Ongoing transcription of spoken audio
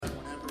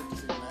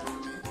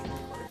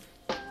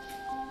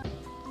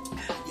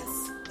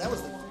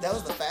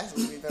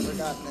ever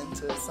gotten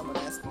into someone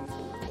asking me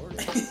for recording.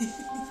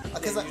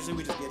 Because usually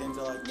we just get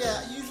into like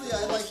usually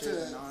I like to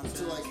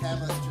like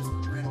have us just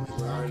randomly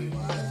talking.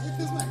 It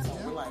feels nice. Oh,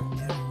 we're live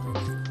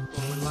everywhere.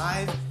 We're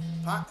live.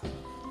 I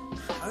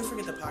always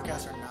forget the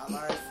podcasts are not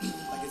live.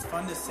 Like it's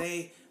fun to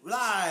say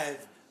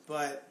live,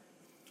 but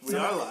we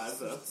are live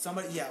though.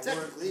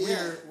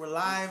 We're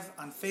live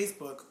on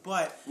Facebook,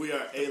 but we are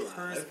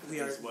live. We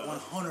are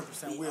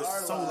 100%. We are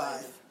so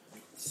live.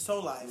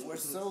 So live. We're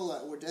so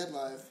live. We're dead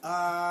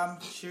live.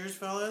 Cheers,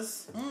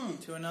 fellas,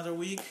 to another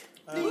week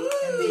of Bing,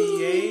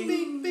 NBA.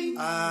 bing, bing.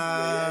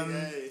 Welcome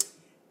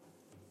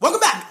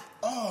back.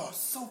 Oh,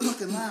 so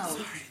fucking loud.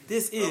 Sorry.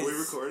 This is. Are we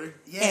recording?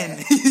 Yeah.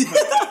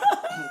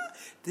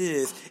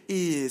 This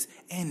is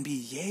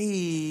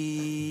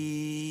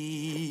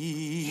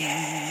NBA.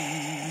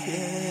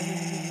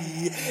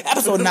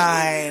 Episode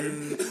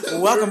 9.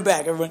 Welcome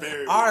back, everyone.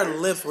 Our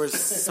lips were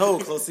so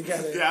close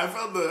together. Yeah, I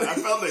felt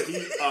the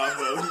heat off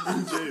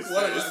of Jay's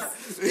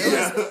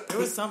face. There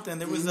was something.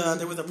 There was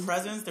a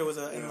presence. There was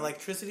an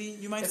electricity.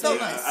 You might It say.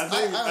 felt nice. I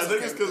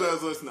think it's because I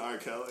was listening to R.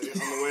 Kelly on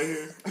the way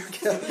here.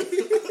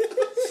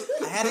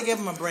 I had to give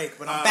him a break,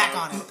 but I'm back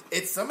on it.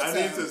 It's I summertime.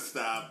 need to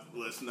stop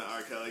listening to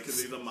R. Kelly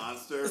because he's a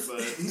monster.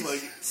 But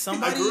like,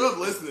 Somebody- I grew up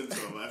listening to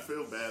him. I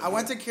feel bad. I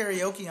went to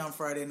karaoke on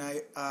Friday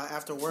night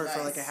after work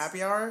for like a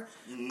happy hour.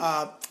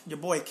 Your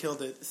boy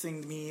killed it.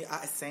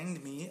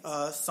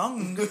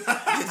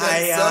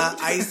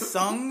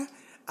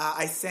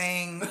 I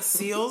sang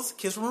Seals,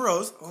 Kiss from a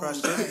Rose,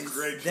 crushed it.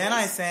 Great Then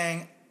I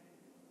sang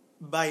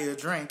Buy You a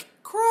Drink,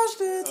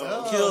 crushed it,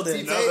 killed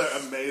it. Another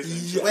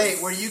amazing. Yes.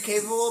 Wait, were you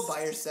capable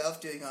by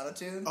yourself doing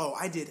autotune? Oh,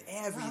 I did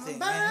everything,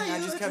 man. I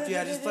just kept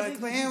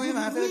playing with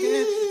my fucking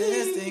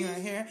this thing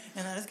right here,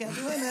 and I just kept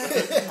doing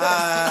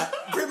that.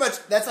 Pretty much,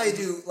 that's how you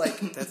do, like...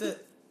 That's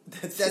it.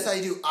 That's how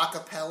you do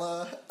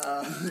acapella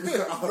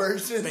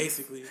version.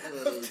 Basically.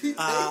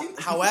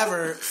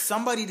 However,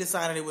 somebody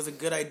decided it was a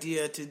good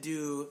idea to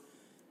do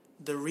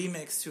the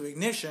remix to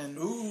Ignition,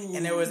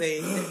 and there was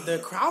the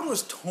crowd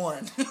was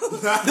torn.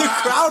 The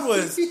crowd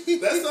was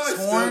that song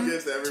torn, still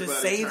gets everybody to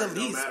say the turned,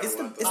 no least. matter It's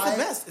the what,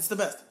 best. It's the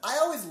best. I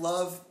always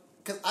love,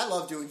 because I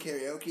love doing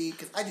karaoke,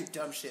 because I do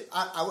dumb shit.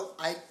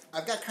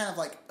 I've got kind of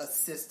like a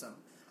system.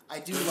 I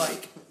do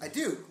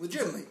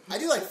legitimately. I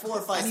do like 4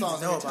 or 5 I need songs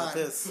to know at a time. about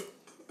this.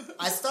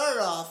 I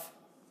started off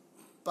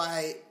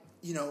by,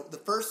 the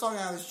first song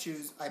I always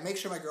choose, I make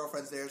sure my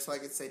girlfriend's there so I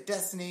could say,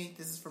 Destiny,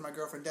 this is for my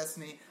girlfriend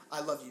Destiny,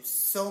 I love you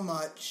so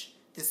much,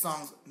 this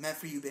song's meant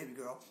for you, baby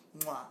girl,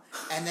 mwah.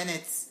 And then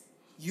it's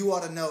You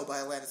Ought to Know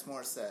by Alanis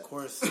Morissette. Of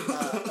course.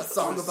 A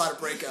song about a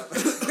breakup.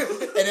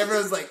 And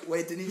everyone's like,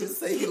 wait, didn't he just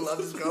say he loved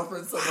his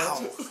girlfriend so much?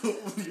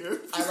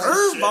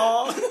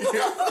 Curveball.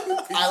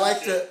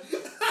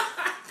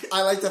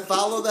 I like to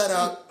follow that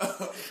up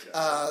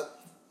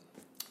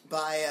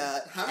by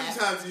How many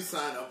times you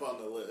sign up on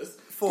the list?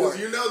 4. Because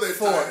you know they're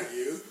 4. tired of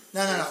you.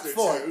 No, Mr.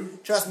 4. Two.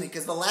 Trust me,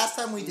 because the last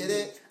time we did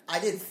it, I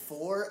did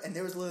 4, and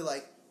there was literally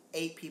like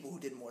 8 people who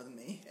did more than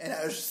me, and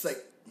I was just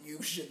like,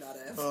 you should not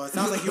have. Oh, it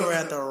sounds like you were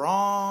at the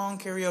wrong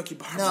karaoke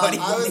bar, No, buddy.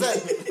 I was at a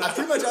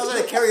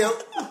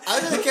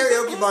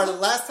karaoke bar. The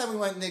last time we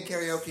went and did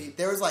karaoke,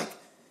 there was like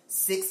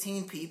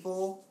 16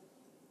 people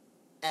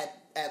at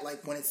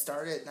like when it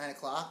started at 9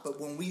 o'clock, but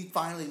when we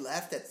finally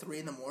left at 3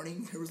 in the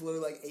morning, there was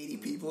literally like 80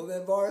 people in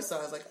that bar. So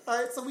I was like, all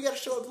right, so we got to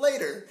show up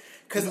later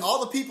because all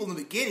the people in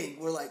the beginning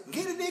were like,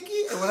 "Get it,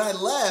 Nikki," and when I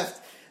left,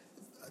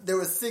 there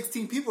was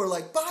 16 people who were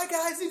like, "Bye,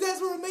 guys, you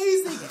guys were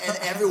amazing," and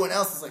everyone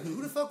else was like,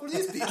 "Who the fuck were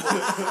these people?"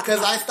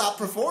 Because I stopped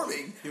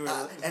performing. You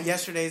were and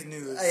yesterday's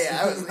news.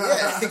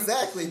 Yeah,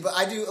 exactly. But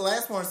I do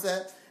Alanis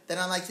Morissette. Then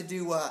I like to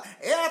do Everybody.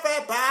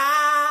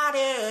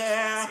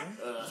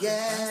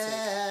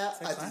 Yeah,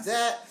 I do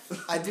that.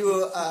 I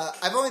do.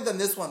 I've only done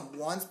this one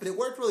once, but it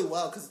worked really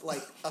well because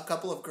like a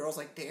couple of girls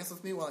like danced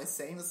with me while I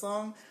sang the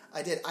song.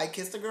 I did "I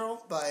Kissed a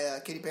Girl" by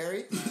Katy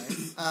Perry.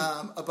 Nice.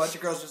 A bunch of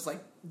girls just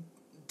like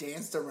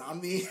danced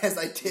around me as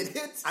I did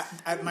it.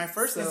 My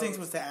first instinct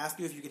was to ask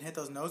you if you can hit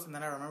those notes, and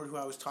then I remembered who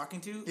I was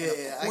talking to.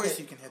 Yeah, of course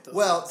you can hit those.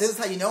 Well, notes. this is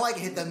how you know I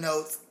can hit them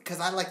notes because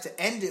I like to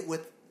end it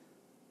with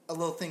a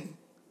little thing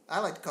I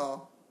like to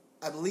call,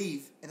 I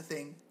believe in a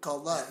thing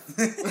called love.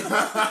 I'm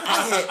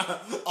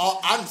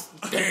just,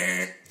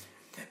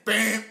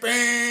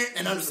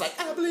 and I'm just like,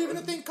 I believe in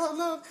a thing called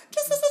love.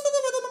 Just listen to the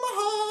rhythm of my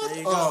heart. There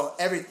you go.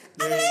 There you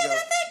go.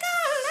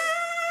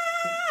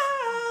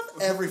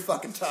 Every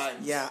fucking time.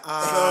 Yeah.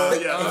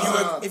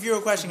 If you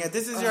were questioning it,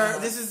 this is your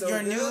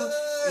new.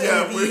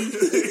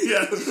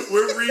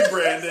 We're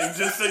rebranding.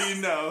 Just so you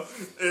know,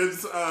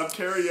 it's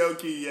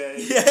karaoke. Yay!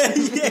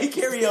 Yay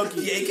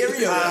karaoke! Yay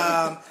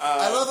karaoke!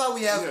 I love how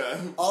we have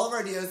all of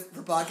our ideas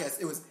for podcasts.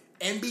 It was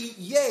MB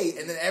yay,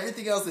 and then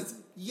everything else is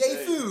yay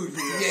food,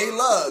 yay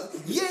love,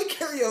 yay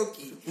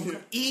karaoke,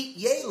 eat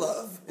yay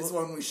love is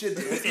one we should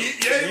do.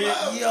 Eat yay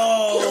love. Yo!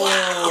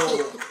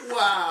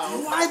 Wow!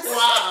 What?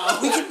 Wow!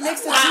 We could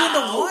mix the 2 into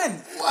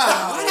 1.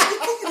 Wow! Why did you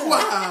think of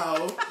that?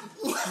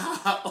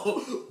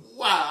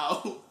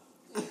 Wow!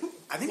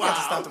 I think we have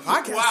to stop the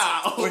podcast.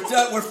 Wow! We're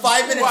done. We're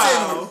 5 minutes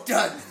in. We're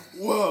done.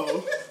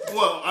 Whoa!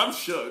 Well, I'm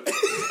shook.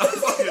 I'm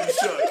fucking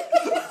shook.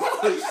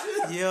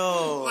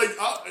 Yo. Like,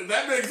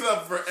 that makes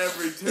up for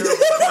every terrible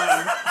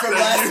time. From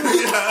last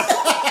week.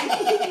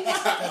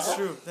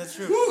 That's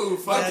true. Woo,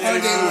 fuck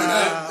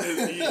Wow.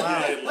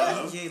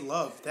 love. EA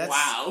love. That's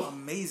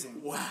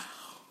amazing. Wow.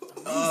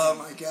 Oh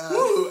my god.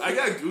 Woo, I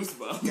got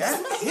goosebumps.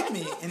 That hit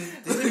me. And it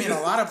hit me in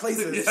a lot of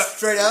places. Yeah.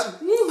 Straight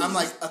up, I'm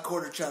like a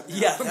quarter chub now.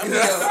 Yeah,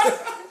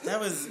 that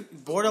was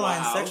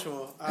borderline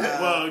sexual.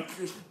 Well,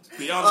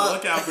 be on the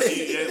lookout for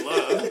EA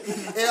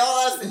love. In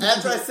all honesty,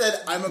 after I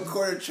said I'm a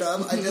quarter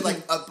chub, I did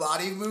like a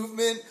body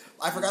movement.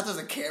 I forgot there's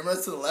a camera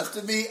to the left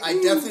of me. I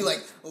definitely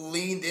like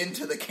leaned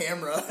into the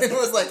camera and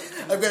was like,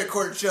 I've got a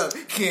quarter chub.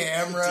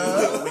 Camera.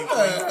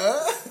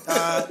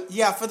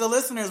 Yeah, for the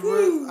listeners,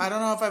 I don't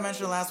know if I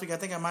mentioned it last week. I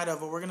think I might have,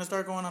 but we're going to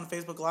start going on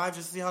Facebook Live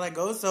just to see how that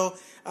goes. So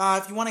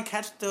if you want to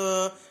catch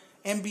the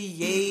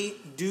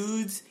NBA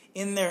dudes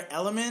in their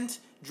element,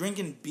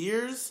 drinking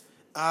beers,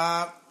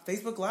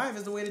 Facebook Live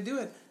is the way to do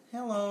it.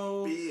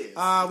 Hello.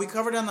 We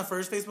covered it on the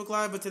first Facebook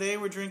Live, but today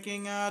we're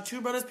drinking Two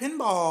Brothers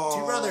Pinball.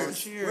 Two brothers.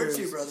 Cheers.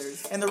 We're two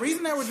brothers. And the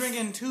reason that we're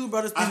drinking Two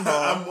Brothers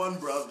Pinball... I'm one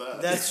brother.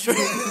 That's true.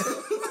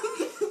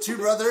 Two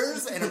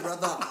brothers and a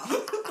brother.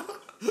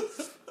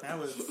 That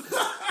was...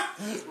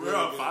 We're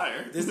on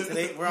fire.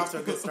 Today, we're off to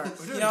a good start.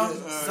 You know,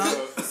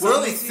 we're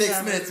only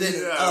 6 minutes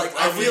in. Yeah.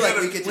 I feel like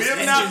we could just... We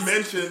have not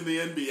mentioned the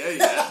NBA yet.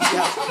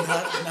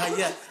 Yeah, not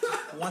yet.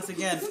 Once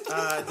again,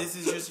 this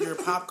is just your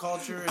pop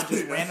culture and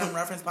just random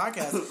reference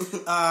podcast.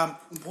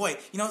 Boy,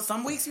 you know,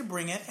 some weeks you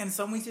bring it and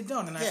some weeks you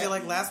don't. And I feel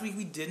like last week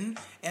we didn't,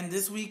 and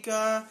this week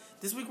we're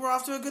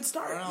off to a good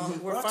start.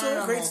 We're off firing to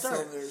a on great all start.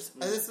 cylinders.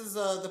 This is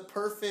the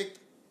perfect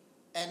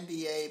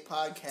NBA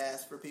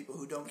podcast for people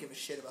who don't give a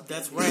shit about the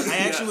That's NBA. right. I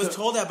actually was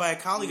told that by a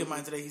colleague of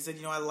mine today. He said,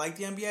 you know, I like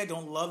the NBA. I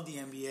don't love the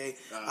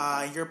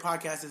NBA. Your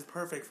podcast is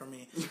perfect for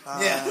me.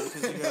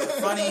 Because you guys are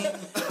funny.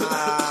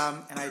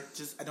 And I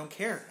don't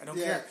care. I don't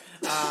care.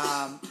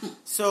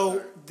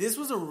 So this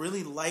was a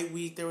really light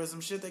week. There was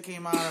some shit that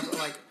came out of,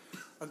 like,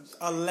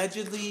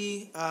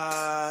 allegedly,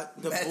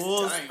 the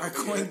Bulls are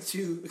going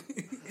to...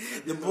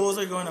 the Bulls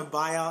are going to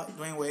buy out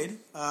Dwayne Wade.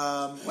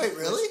 Wait,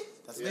 really?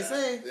 That's what they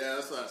say. Yeah,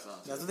 that's what I saw.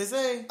 That's what they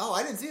say. Oh,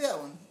 I didn't see that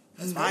one.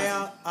 That's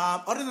buyout.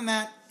 Other than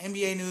that,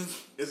 NBA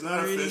news. It's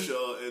not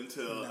official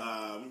until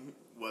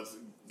what's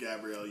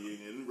Gabrielle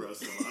Union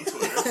roasted on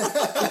Twitter.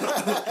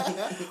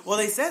 Well,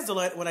 they said so.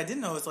 Like, what I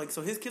didn't know is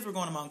so his kids were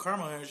going to Mount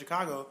Carmel here in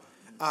Chicago.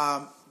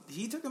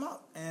 He took them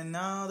out, and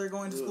now they're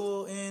going to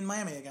school in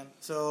Miami again.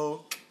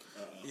 So.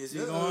 Is he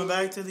going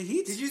back to the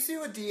Heat? Did you see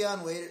what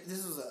Deion Waiters...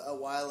 This was a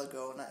while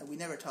ago, and we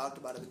never talked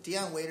about it, but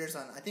Deion Waiters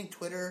on, I think,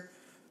 Twitter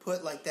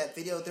put, like, that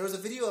video... There was a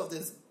video of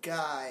this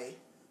guy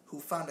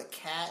who found a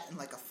cat in,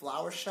 like, a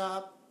flower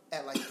shop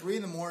at, like, 3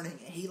 in the morning,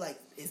 and he, like,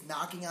 is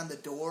knocking on the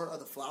door of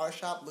the flower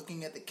shop,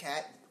 looking at the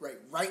cat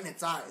right in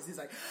its eyes. He's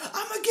like,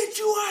 I'm gonna get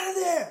you out of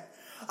there!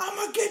 I'm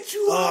gonna get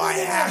you out of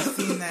there! I have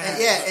seen that.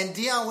 And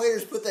Deion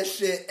Waiters put that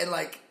shit and,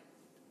 like...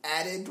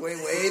 added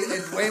Dwayne Wade,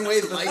 and Dwayne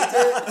Wade liked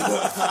it.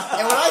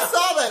 And when I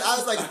saw that, I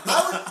was like,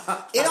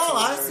 in all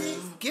honesty,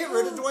 get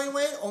rid of Dwayne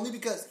Wade only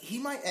because he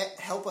might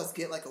help us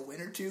get like a win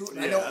or two. And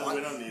I don't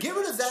want to get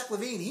rid of Zach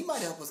LaVine. He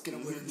might help us get a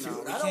win or two. No,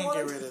 we can't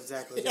get rid of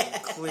Zach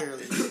LaVine.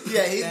 Clearly,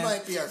 he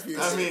might be our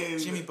future. I mean,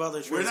 Jimmy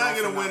Butler. We're not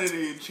going to win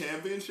any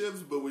championships,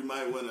 but we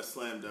might win a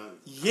slam dunk.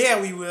 Yeah,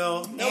 we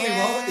will. No, we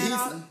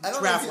won't.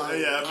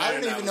 I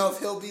don't even know if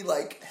he'll be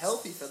like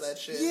healthy for that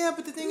shit. Yeah,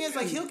 but the thing is,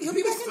 like, he'll be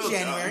back in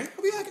January.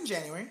 He'll be back in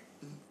January.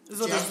 I'm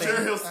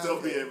sure he'll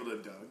still be able to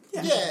dunk.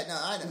 Yeah, no,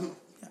 I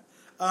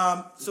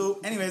know. So,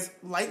 anyways,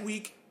 light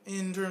week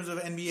in terms of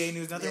NBA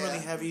news. Nothing really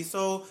heavy.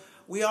 So,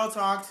 we all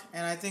talked,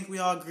 and I think we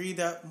all agreed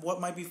that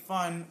what might be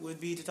fun would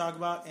be to talk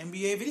about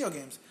NBA video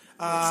games.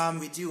 Which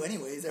we do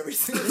anyways every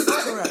single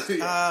time.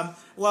 Correct.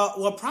 Well,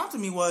 what prompted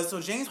me was, so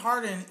James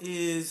Harden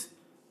is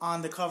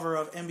on the cover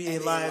of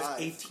NBA Live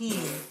 18,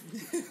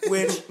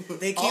 which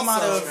they came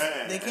out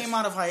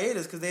of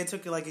hiatus because they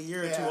took like a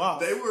year or two off.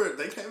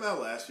 They came out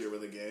last year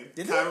with a game.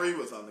 Kyrie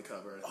was on the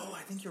cover.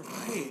 I think you're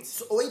right.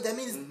 So, wait, that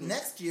means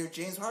next year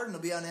James Harden will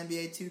be on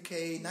NBA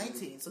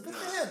 2K19. So good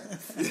for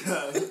him.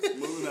 Yeah,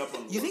 moving up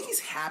on. You think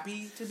he's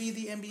happy to be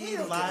the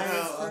NBA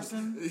Live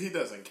person? He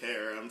doesn't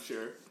care, I'm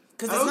sure.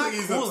 Because it's not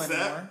cool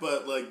anymore.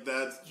 But like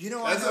that's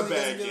that's a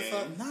bad game.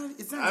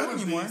 It's not good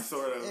anymore.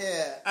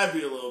 I'd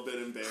be a little bit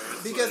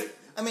embarrassed because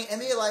I mean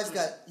NBA Live's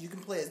got you can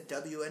play as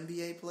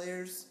WNBA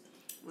players,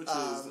 which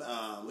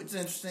is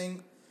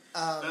interesting.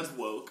 That's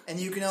woke, and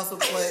you can also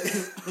play.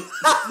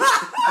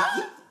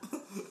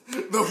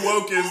 The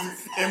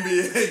wokest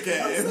NBA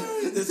game.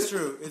 It's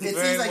true. It's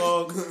very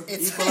woke.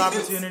 Equal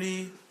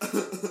opportunity.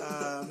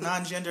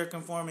 Non-gender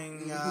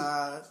conforming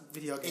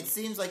video game. It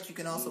seems like you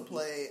can also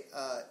play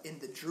in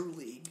the Drew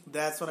League.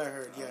 That's what I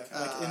heard. Yeah,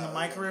 like in the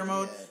My Career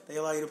mode, they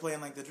allow you to play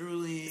in like the Drew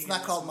League. It's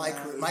not called My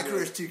Career. My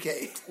Career is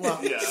 2K. Well,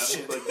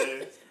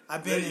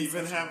 like they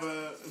even have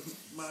a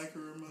My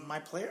Career mode. My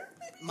Player?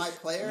 My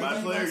Player.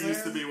 My Player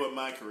used to be what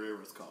My Career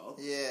was called.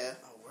 Yeah.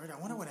 Oh, Word, I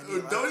wonder what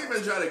NBA Live. Don't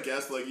even try to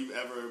guess like you've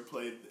ever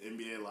played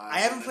NBA Live. I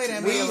haven't played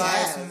NBA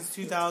Live since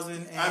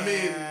 2000. I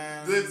mean,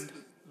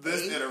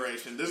 this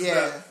iteration. This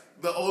is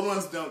the old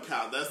ones don't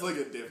count. That's like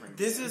a different.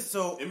 This game. is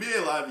so.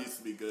 NBA Live used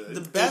to be good.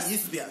 The best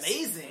used to be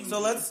amazing.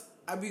 So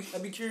I'd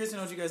be curious to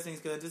know what you guys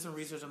think because I did some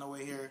research on the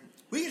way here.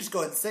 We can just go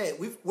ahead and say it.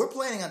 We're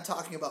planning on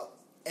talking about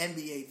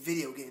NBA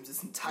video games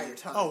this entire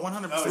time. Oh,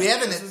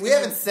 100%. We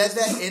haven't said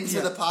that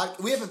into the pod.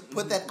 We haven't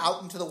put that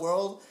out into the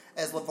world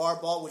as LeVar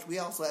Ball, which we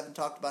also haven't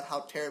talked about how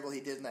terrible he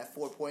did in that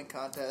 4-point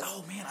contest.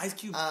 Oh man, Ice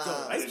Cube.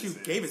 Ice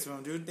Cube gave it to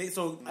him, dude.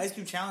 Ice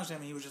Cube challenged him,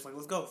 and he was just like,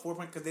 "Let's go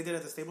 4-point," because they did it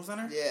at the Staples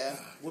Center. Yeah,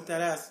 whoop that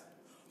ass.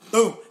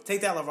 Boom,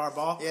 take that, LeVar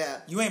Ball.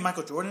 Yeah, you ain't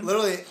Michael Jordan.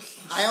 Literally,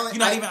 you're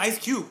not even Ice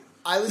Cube.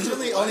 I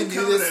legitimately only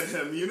knew this.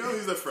 Him. You know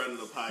he's a friend of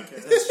the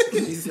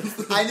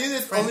podcast. I knew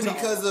this only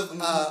because of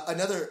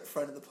another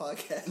friend of the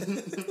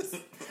podcast,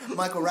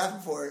 Michael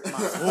Rappaport.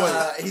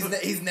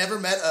 He's never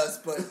met us,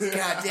 but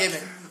god damn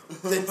it,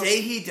 the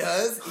day he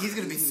does, he's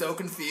gonna be so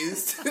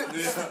confused.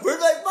 We're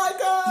like,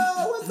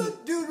 Michael, what's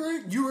up,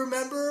 dude? You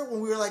remember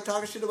when we were like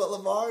talking shit about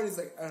LeVar? And he's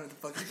like, I don't know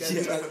what the fuck you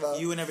guys are talking about.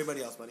 You and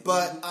everybody else, buddy.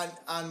 But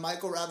on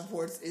Michael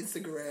Rappaport's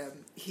Instagram,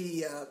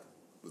 he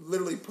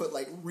literally put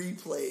like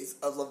replays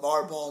of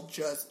LeVar Ball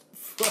just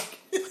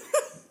fucking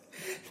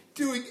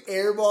doing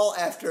airball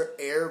after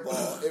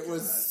airball. It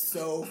was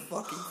so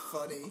fucking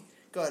funny.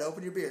 Go ahead,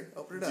 open your beer.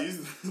 Open it up.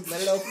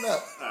 Let it open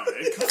up.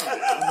 Alright, calm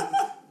down.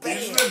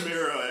 Deej and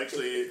Miro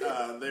actually,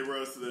 they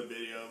roasted a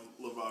video of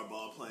LeVar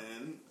Ball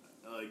playing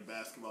like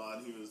basketball,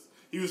 and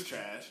he was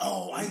trash.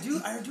 Oh, I do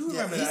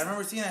remember that. I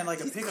remember seeing that in like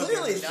a pickup.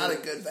 Clearly not a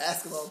good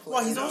basketball player.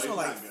 Well, he's also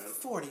like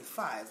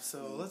 45,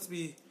 so let's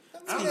be.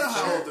 I don't know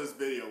how old this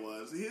video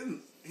was. He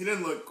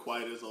didn't look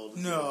quite as old.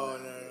 As No.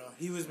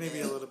 He was maybe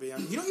a little bit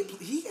young. You know,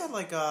 he had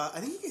like I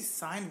think he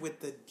signed with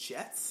the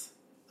Jets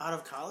out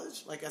of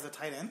college, like as a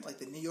tight end, like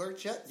the New York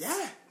Jets.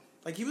 Yeah,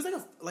 like he was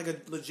like a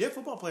legit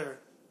football player.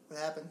 What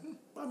happened?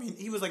 I mean,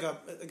 he was like a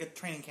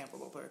training camp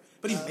football player,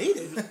 but he made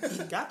it.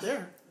 He got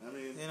there. I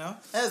mean, you know,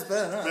 that's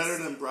better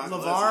than Brock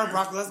LeVar, Lesnar.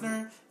 Brock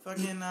Lesnar,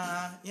 fucking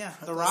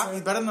The Rock.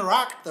 He's better than The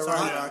Rock.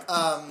 Rock.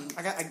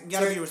 I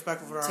gotta be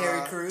respectful for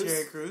Terry Crews.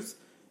 Terry Crews.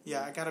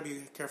 Yeah, I gotta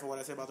be careful what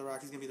I say about The Rock.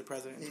 He's gonna be the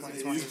president in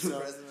 2020. He's the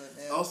president.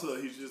 Yeah. Also,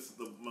 he's just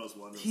the most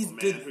wonderful he's man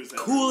the who's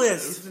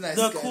coolest. He's the,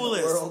 the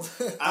coolest.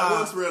 In the world. I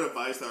once read a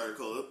Vice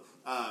article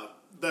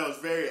that was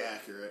very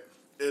accurate.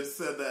 It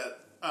said that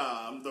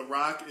The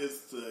Rock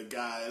is to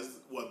guys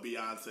what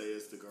Beyonce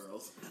is to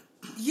girls.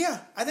 Yeah,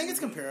 I think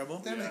it's comparable.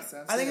 That makes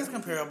sense. I think it's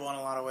comparable in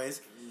a lot of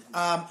ways.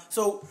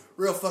 So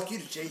real fuck you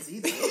to Jay-Z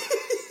though.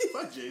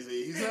 Fuck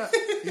Jay-Z.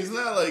 He's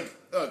not like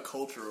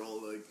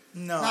cultural like.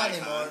 No, not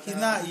anymore. He's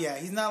not. Yeah,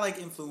 he's not like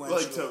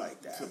influential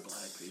like that. to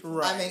black people.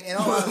 Right. I mean, in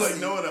all honesty,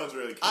 like no one else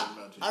really cares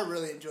about Jay-Z. I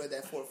really enjoyed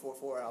that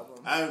 444 album.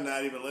 I have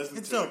not even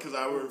listened to it because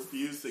I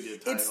refuse to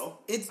get Tidal.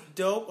 It's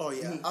dope. Oh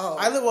yeah. Oh.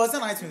 Well, it's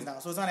on iTunes now,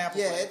 so it's on Apple.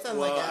 Yeah, Play. it's on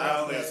Well, like I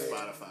Apple. don't have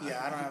Spotify.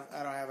 Yeah,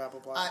 I don't have Apple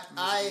Play.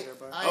 I either,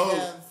 but.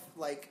 have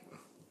like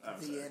I'm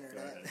the sorry,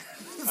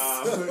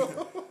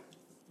 internet.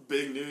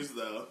 Big news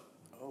though.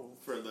 Oh.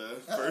 For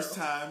the first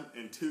time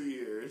in 2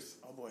 years.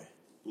 Oh boy.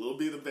 Lil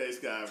B the Bass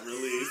Guy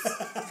released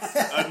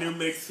a new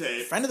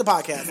mixtape. Friend of the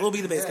podcast, Lil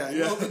B the Bass Guy.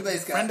 Lil B the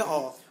Bass Guy. Friend to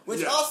all.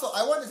 Which also,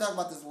 I wanted to talk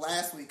about this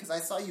last week because I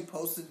saw you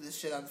posted this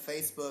shit on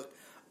Facebook.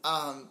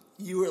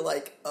 You were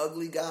like,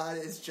 Ugly God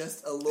is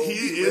just a Lil B.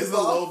 He is a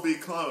Lil B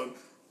clone.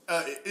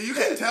 You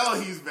can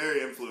tell he's very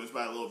influenced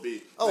by Lil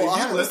B. Oh, like,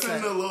 you 100%.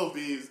 listen to Lil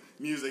B's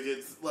music,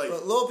 it's like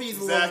but Lil B's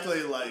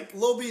exactly like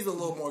Lil B's a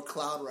little more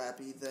cloud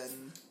rappy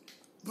than.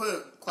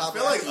 But Cloud I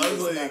feel like rap is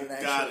Ugly not an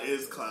actual- God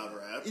is cloud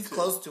rap. He's too.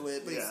 close to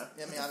it, but Yeah.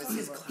 I mean, obviously,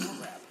 it's cloud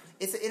rap.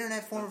 It's an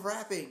internet form of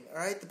rapping. All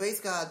right, the Bass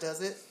God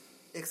does it,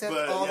 except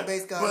all the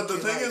Bass God. But the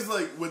thing is,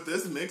 like with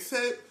this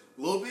mixtape,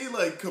 Lil B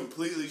like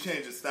completely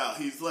changed his style.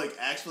 He's like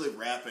actually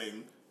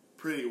rapping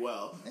pretty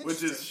well,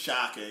 which is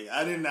shocking.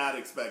 I did not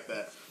expect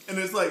that. And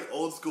it's like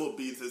old school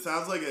beats. It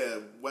sounds like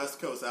a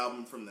West Coast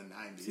album from the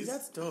 90s. See,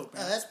 that's dope,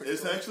 man. that's pretty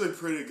It's cool. actually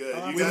pretty good.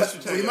 You We guys might-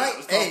 should check we it might- out.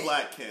 It's called hey,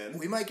 Black Ken.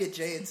 We might get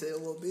Jay into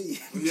Lil B.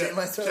 Yeah, Jay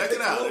might start check it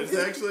like, out. Lil It's B.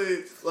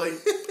 actually like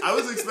I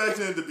was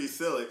expecting it to be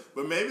silly,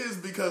 but maybe it's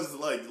because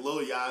like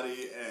Lil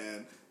Yachty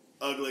and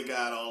Ugly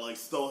God all like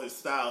stole his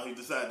style. He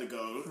decided to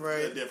go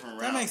a different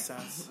route. That makes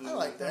sense. I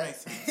like that. That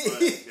makes sense.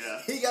 But,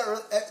 yeah. He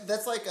got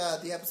that's like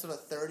the episode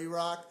of 30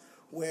 Rock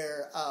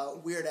where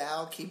Weird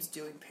Al keeps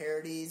doing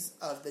parodies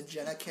of the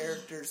Jenna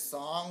character's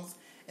songs,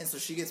 and so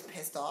she gets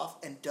pissed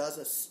off and does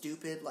a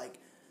stupid like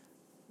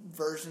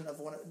version of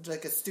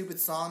like a stupid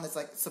song that's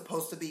like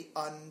supposed to be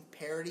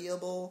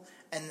unparodiable,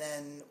 and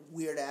then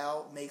Weird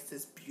Al makes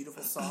this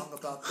beautiful song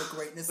about the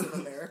greatness of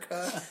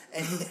America,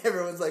 and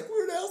everyone's like,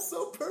 Weird Al's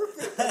so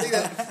perfect. I think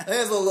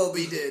that's what Lil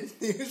B did.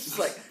 He was just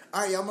like,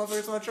 all right, y'all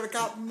motherfuckers want to try to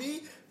copy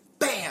me?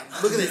 Bam!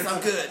 Look at this, I'm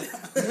good.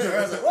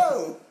 I was like,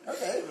 whoa,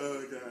 okay.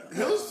 Oh god,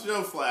 he'll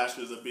show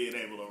flashes of being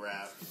able to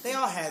rap. They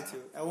all had to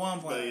at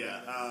one point. But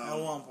yeah, at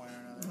one point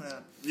or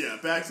another. Yeah,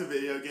 back to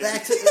video games.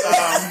 Back to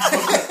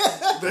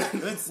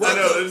I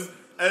know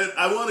And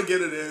I want to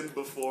get it in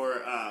before.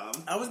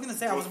 I was gonna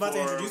say I was about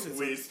to introduce it.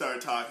 We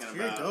start talking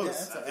Here it about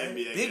goes.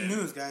 NBA. Big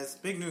news, guys.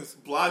 Big news.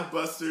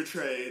 Blockbuster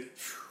trade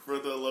for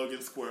the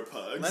Logan Square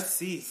Pugs. Let's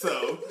see.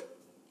 So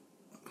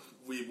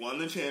we won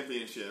the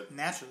championship.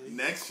 Naturally.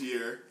 Next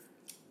year,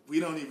 we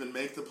don't even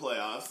make the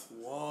playoffs.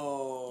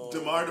 Whoa.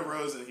 DeMar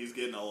DeRozan, he's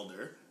getting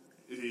older.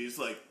 He's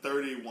like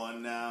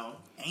 31 now.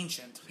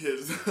 Ancient.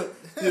 His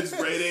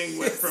rating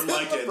went from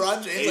like an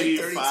LeBron James, like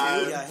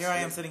 85. Yeah, here I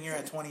am sitting here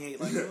at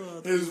 28.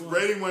 Like, His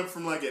rating went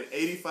from like an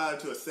 85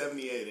 to a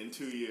 78 in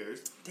 2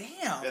 years.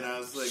 Damn. And I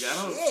was like,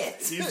 I don't.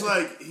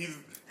 Shit. He's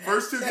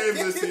first 2 games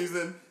this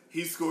season.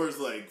 He scores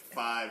like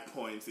 5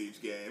 points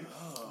each game.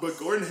 Oh. But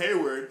Gordon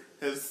Hayward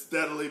has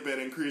steadily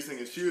been increasing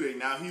his shooting.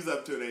 Now he's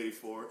up to an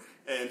 84,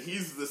 and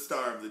he's the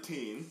star of the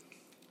team.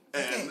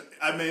 And Okay.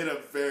 I made a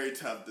very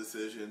tough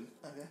decision.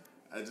 Okay.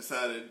 I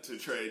decided to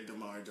trade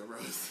DeMar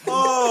DeRozan.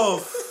 Oh.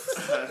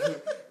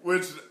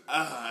 Which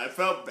I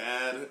felt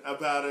bad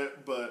about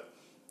it, but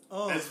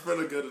Oh. it's for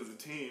the good of the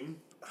team.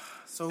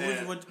 So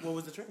And- what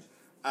was the trade?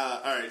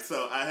 All right,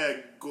 so I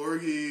had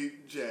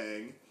Gorgie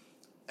Jang,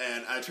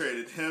 and I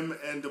traded him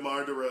and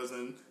DeMar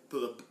DeRozan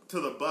to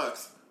the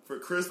Bucks for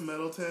Chris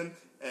Middleton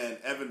and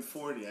Evan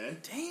Fournier.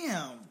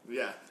 Damn.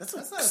 Yeah, That's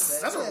not bad.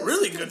 that's a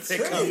really good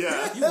pickup.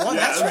 yeah, You won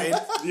that trade.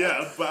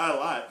 Yeah, by a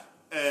lot.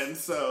 And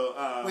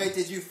so, Wait,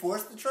 did you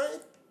force the trade?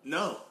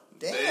 no,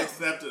 they Damn.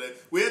 accepted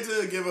it. We had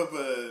to give up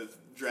a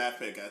draft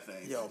pick, I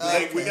think. Yo,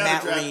 we got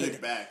Matt a draft Reed.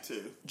 pick back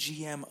too.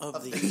 GM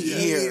of the the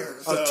year year.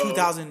 of So,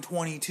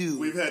 2022.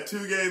 We've had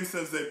 2 games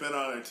since they've been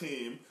on our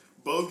team.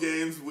 Both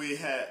games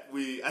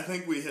I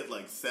think we hit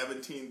like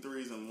 17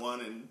 threes in one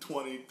and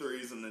 20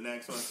 threes in the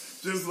next one.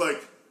 Just like,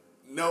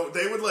 no,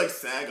 they would like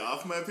sag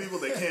off my people.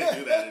 They can't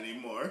do that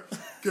anymore.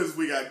 Because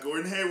we got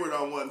Gordon Hayward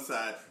on one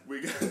side,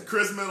 we got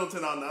Chris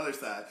Middleton on the other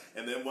side,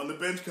 and then when the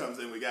bench comes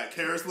in, we got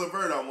Karis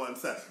LeVert on one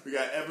side, we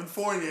got Evan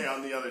Fournier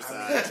on the other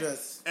side.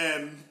 just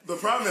And the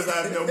problem is I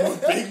have no more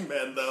big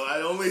men, though.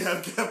 I only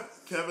have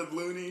Kevin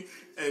Looney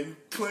and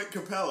Clint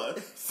Capella.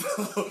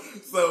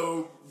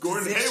 So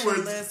Gordon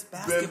Hayward's Positionless been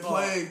basketball.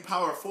 playing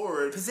power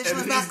forward, Positionless and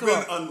he's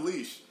basketball. been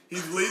unleashed.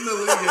 He's leading the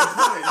league in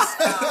points.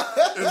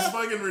 It's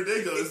fucking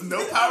ridiculous.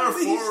 No power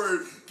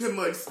forward can,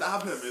 like,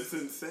 stop him. It's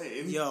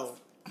insane. yo,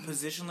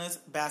 positionless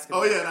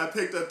basketball. Oh, yeah, and I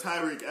picked up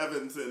Tyreek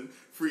Evans in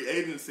free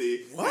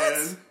agency. What?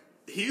 And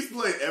he's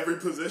played every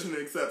position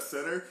except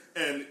center.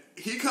 And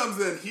he comes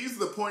in, he's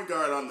the point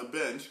guard on the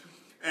bench.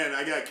 And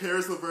I got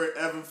Karis LeVert,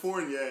 Evan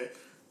Fournier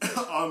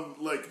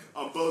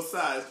on both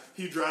sides.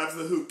 He drives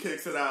the hoop,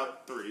 kicks it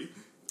out, 3.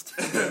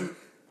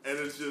 And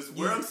it's just,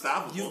 we're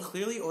unstoppable. You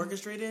clearly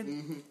orchestrated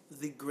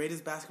the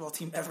greatest basketball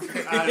team ever.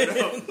 I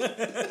know.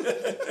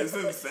 It's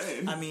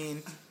insane. I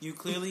mean, you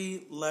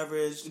clearly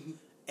leveraged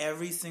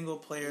every single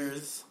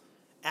player's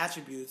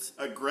attributes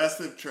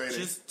Aggressive trading.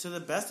 just to the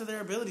best of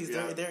their abilities.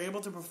 Yeah. They're able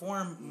to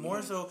perform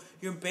more. So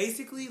you're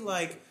basically you're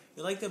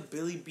like the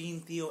Billy Bean,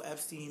 Theo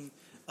Epstein,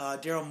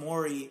 Daryl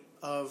Morey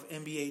of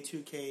NBA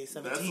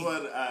 2K17.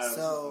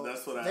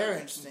 That's what I they're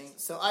interesting.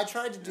 So I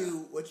tried to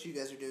do what you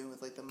guys are doing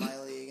with like the My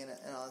League and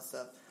all that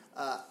stuff.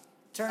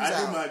 Turns I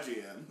out do my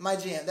GM. my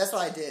GM. That's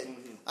what I did.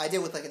 I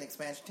did with like an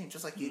expansion team,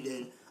 just like you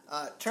did.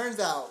 Turns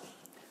out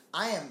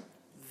I am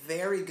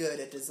very good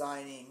at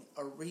designing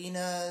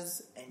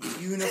arenas and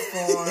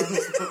uniforms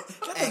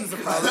and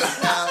colors.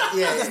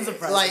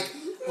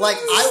 Like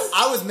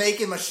I was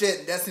making my shit,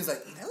 and Destiny's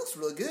like, that looks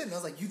really good, and I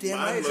was like, you damn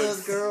right it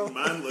does, girl.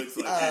 Mine looks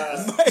like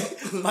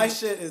ass. my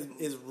shit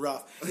is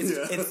rough. It's,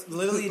 Yeah. it's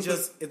literally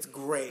it's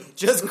gray.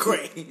 Just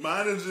gray.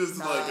 Mine is just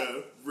like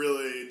a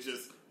really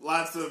just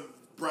lots of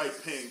bright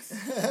pinks.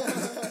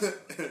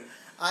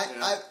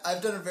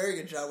 I've done a very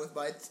good job with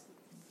my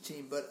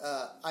team, but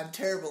I'm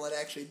terrible at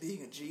actually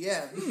being a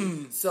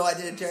GM. So I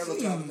did a terrible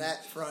job on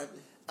that front.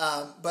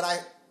 But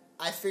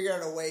I figured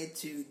out a way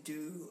to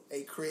do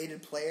a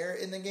created player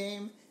in the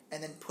game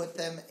and then put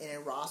them in a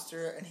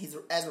roster. And he's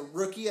as a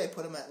rookie, I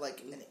put him at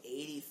like an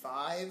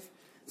 85.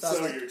 I was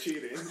So like, you're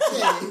cheating.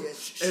 yeah.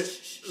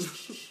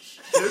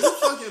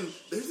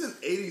 There's an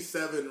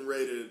 87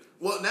 rated.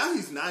 Well, now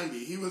he's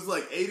 90. He was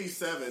like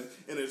 87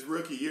 in his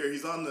rookie year.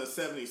 He's on the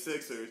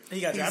 76ers.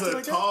 He got he's drafted a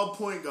like that? tall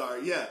point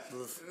guard, yeah.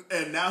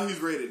 And now he's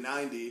rated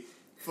 90.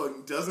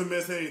 Fuck, doesn't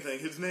miss anything.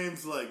 His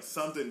name's like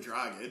something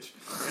Dragic.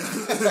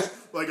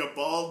 Like a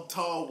bald,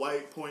 tall,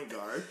 white point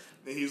guard.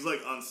 And he's like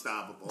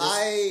unstoppable.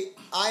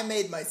 I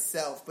made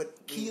myself,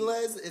 but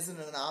Keyless isn't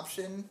an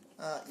option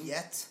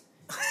yet.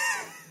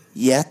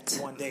 Yet.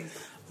 One day,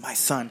 my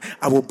son,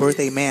 I will birth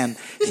a man.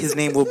 His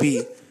name will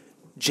be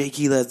Jake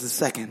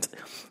Eles II.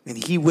 And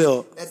he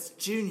will, That's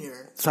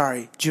Junior.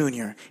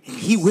 Junior. And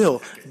he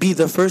will be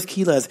the first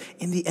Keyless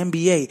in the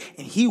NBA.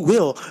 And he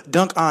will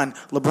dunk on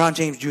LeBron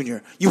James Jr.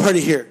 You heard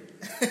it here.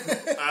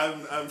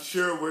 I'm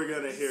sure we're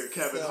gonna hear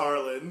Kevin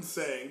Harlan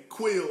saying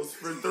 "Quills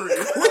for 3."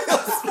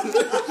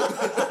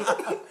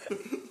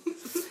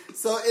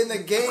 So in the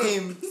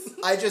game,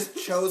 I just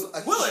chose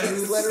a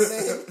Q letter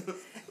name,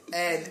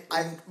 and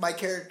my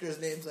character's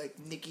name's like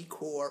Nikki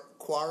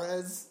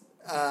Juarez.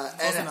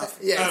 Close enough.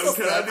 Yeah,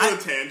 Can I do a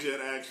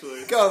tangent,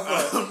 actually? go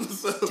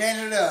for it.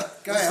 Tangent it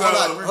up. Go ahead.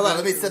 Hold on.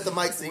 Let me set the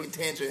mic so you can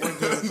tangent.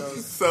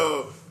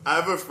 So, I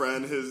have a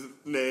friend, his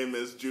name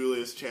is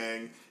Julius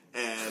Chang,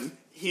 and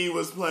he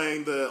was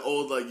playing the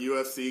old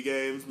UFC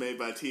games made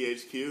by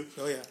THQ.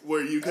 Oh, yeah.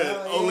 Where you could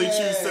only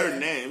choose certain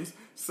names.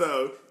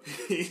 So,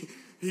 he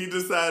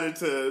decided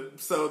to,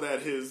 so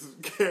that his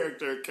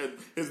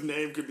his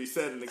name could be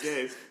said in the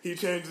game, he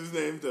changed his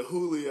name to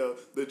Julio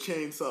the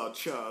Chainsaw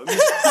Chung. So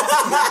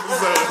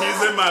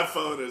he's in my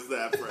phone as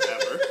that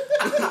forever.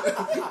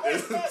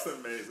 It's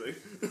amazing.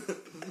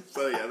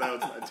 So yeah, that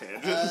was my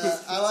tangent.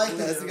 I like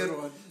that. It's a good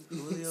one.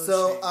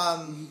 So,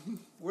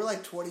 we're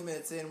like 20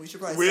 minutes in. We should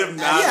probably... We have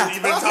not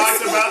even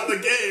talked about the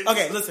game.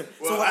 Okay, listen.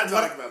 Well, I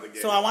talked about the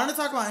game. So I wanted to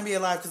talk about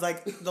NBA Live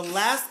because the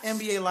last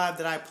NBA Live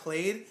that I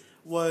played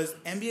was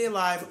NBA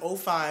Live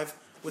 05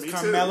 with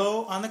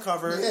Carmelo on the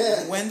cover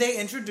when they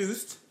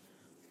introduced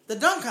the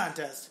dunk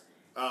contest.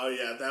 Oh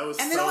yeah, that was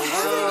and so they don't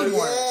have it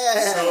anymore.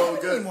 Yeah. So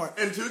good. Anymore.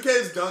 And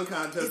 2K's dunk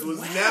contest was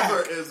whack.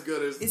 never as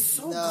good as It's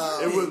so No.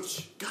 it garbage.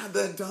 was. God,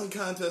 that dunk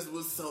contest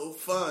was so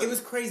fun. It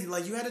was crazy.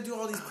 Like you had to do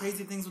all these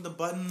crazy things with the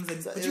buttons,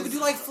 but It you could was- do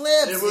like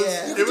flips. It was.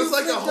 Yeah. It was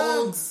like a flip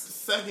whole dunks.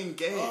 second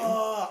game.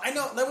 Oh, I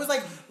know. That was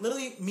like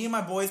literally me and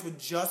my boys would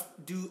just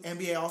do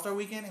NBA All Star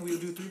Weekend, and we would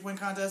do 3-point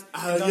contest.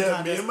 And dunk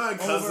Yeah, me contest and my over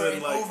cousin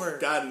and like over.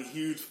 got in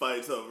huge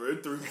fights over a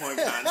 3-point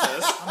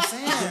contest. I'm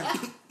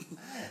saying.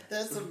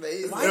 That's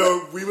amazing. Why- You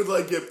know, we would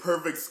like get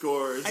perfect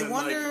scores. I and,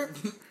 wonder.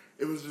 Like,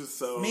 it was just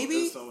so. Maybe-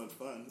 it was so much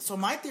fun. So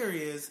my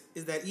theory is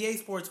that EA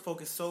Sports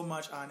focused so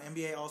much on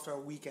NBA All Star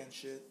Weekend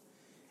shit,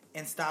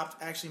 and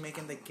stopped actually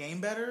making the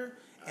game better.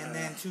 And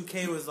then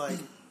 2K was like,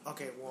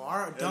 okay, well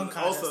our dunk And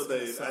contest. also, is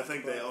gonna I suck,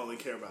 think but they only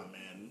care about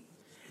Madden.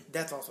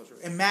 That's also true.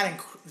 And Madden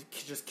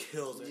just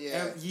kills it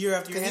Yeah. Year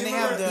after year. 'Cause And they you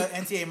have the remember-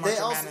 NCAA March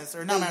also- Madness,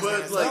 or not March but,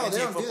 Madness, like, like no,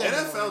 they NCAA don't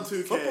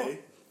do football. that NFL 2K.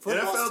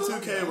 Football's NFL still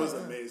 2K was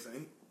on.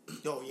 amazing.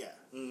 Oh yeah.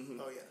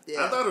 Mm-hmm. Oh yeah.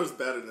 Yeah. I thought it was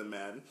better than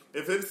Madden.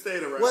 If it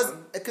stayed around, Was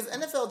because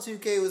NFL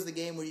 2K was the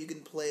game where you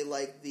can play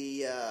like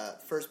the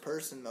first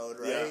person mode,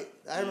 right?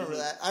 Yeah. I remember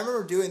that. I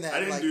remember doing that. I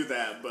didn't like, do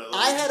that, but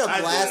I had a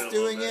did blast little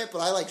doing bit. it, but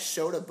I like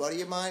showed a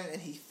buddy of mine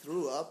and he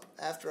threw up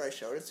after I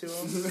showed it to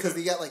him because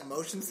he got like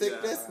motion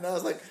sickness, Yeah. and I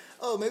was like,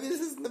 oh, maybe this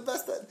isn't the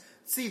best.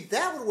 See,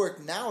 that would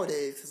work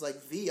nowadays because like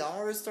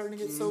VR is starting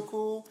to get so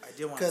cool. I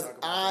did want to talk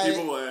about I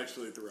People will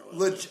actually throw up.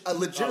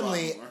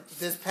 legitimately A lot more.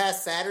 this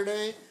past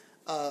Saturday,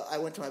 I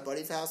went to my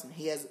buddy's house and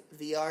he has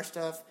VR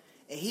stuff.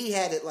 And he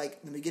had it like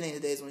in the beginning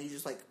of the days when you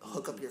just like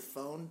hook up your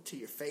phone to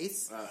your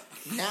face.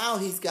 Now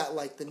he's got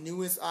like the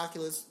newest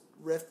Oculus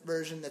Rift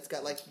version that's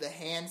got like the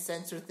hand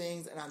sensor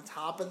things, and on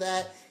top of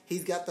that,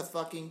 he's got the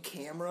fucking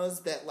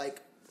cameras that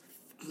like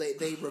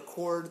they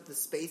record the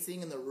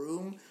spacing in the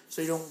room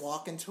so you don't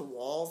walk into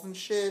walls and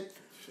shit.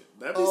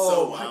 That'd be Oh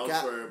so my wild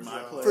God. for my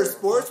player. For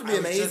sports would be I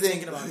was just amazing.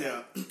 thinking about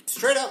that. Yeah.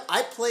 Straight up,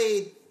 I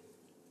played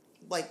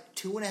like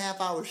 2.5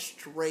 hours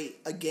straight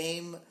a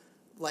game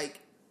like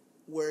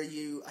where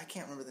I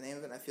can't remember the name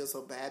of it and I feel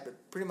so bad,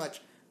 but pretty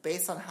much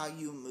based on how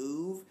you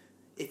move,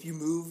 if you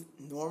move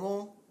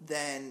normal,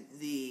 then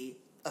the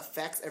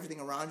effects, everything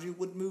around you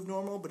would move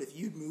normal, but if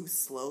you move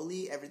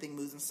slowly, everything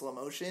moves in slow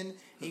motion, and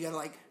you gotta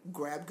like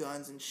grab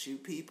guns and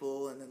shoot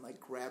people and then like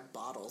grab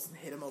bottles and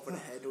hit them over the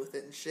head with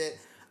it and shit.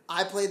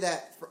 I played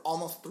that for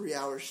almost 3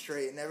 hours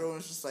straight, and everyone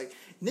was just like,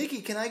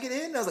 Nikki, can I get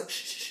in? And I was like,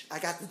 shh, I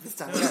got this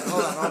time.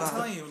 Hold on. I'm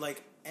telling you,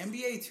 like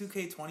NBA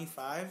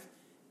 2K25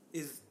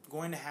 is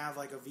going to have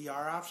like a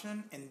VR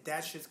option, and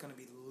that shit's gonna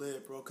be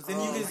lit, bro. Because then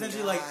you Oh can my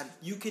essentially God. like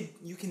you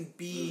can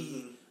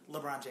be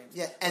LeBron James.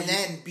 Yeah, Or and you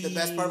then can be the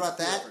best part about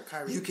that, whoever,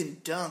 Kyrie. you can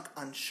dunk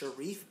on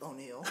Sharif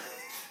O'Neal.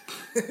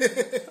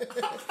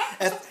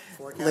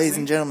 Forecasting. Ladies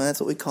and gentlemen, that's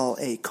what we call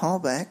a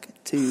callback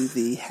to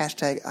the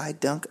hashtag I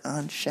Dunk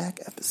on Shaq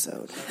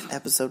episode.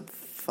 Episode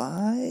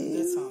 5?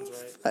 That sounds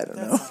right. I don't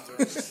That know.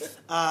 sounds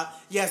right.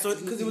 Yeah, so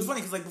because it was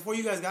funny because like before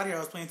you guys got here, I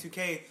was playing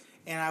 2K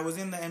and I was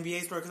in the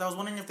NBA store because I was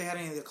wondering if they had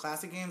any of the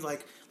classic games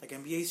like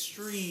NBA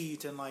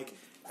Street and like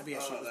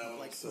NBA Street that was one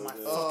like was so my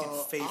good.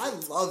 fucking favorite. I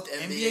loved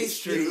NBA NBA Street.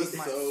 Street was was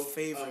my so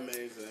favorite.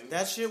 amazing.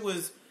 That shit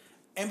was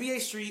NBA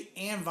Street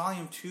and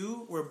Volume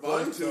 2 were both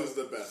Volume 2 dope. is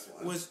the best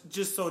one. Was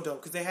just so dope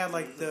because they had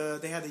like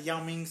the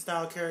Yao Ming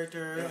style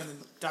character and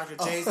the Dr.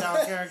 J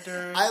style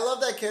character. I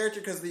love that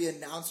character because the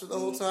announcer the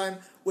whole time,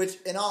 which,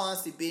 in all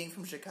honesty, being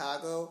from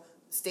Chicago,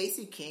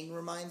 Stacey King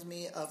reminds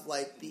me of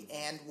like the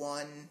And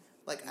One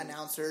like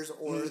announcers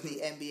or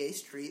the NBA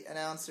Street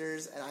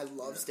announcers, and I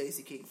love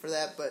Stacey King for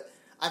that. But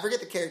I forget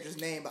the character's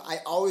name, but I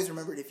always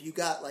remembered if you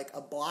got like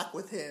a block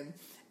with him,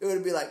 it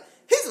would be like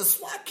he's a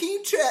SWAT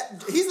team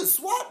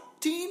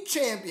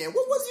champion.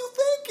 What was you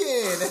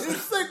thinking? And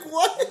it's like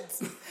what?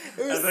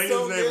 It was I think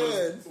so his name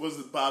good. was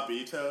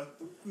Bobito.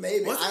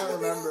 Maybe Was it I don't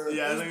Bobito? remember.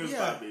 Yeah, I think it was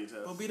Yeah.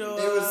 Bobito. Bobito,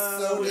 It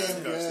was so Yeah,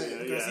 damn Garcia,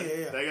 good. Garcia,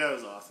 yeah. That guy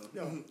was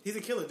awesome. He's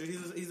a killer, dude.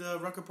 He's a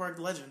Rucker Park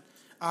legend.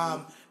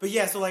 But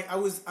yeah, so like I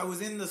was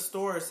in the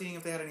store seeing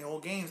if they had any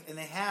old games, and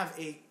they have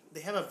a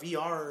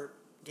VR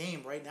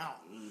game right now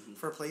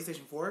for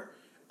PlayStation 4.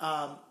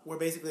 where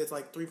basically it's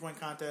like 3-point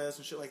contests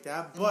and shit like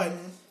that. But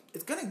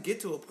it's gonna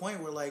get to a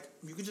point where like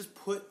you can just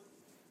put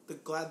the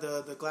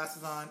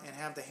glasses on and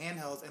have the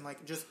handhelds and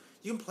like just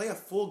you can play a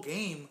full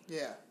game.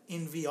 Yeah.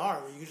 In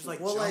VR, where you just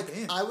like well, jump like,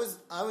 in. I was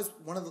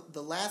one of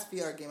the last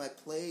VR game I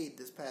played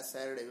this past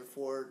Saturday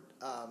before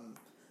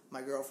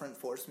my girlfriend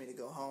forced me to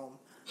go home.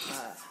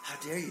 How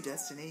dare you,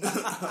 Destiny?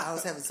 I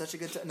was having such a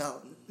good time.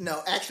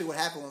 No. Actually, what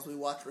happened was we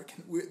watched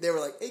they were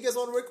like, "Hey, you guys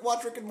want to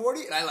watch Rick and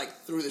Morty?" And I like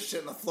threw the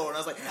shit on the floor, and I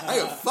was like, "I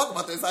don't give a fuck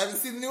about this. I haven't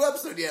seen the new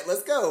episode yet.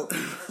 Let's go."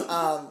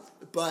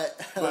 But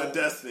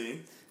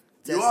Destiny.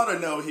 You ought to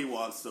know he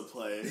wants to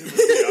play.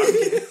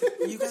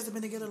 You guys have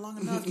been together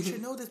long enough. You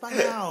should know this by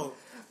now.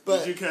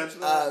 But, did you catch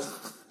that?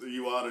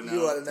 You ought to know.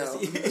 You ought to know.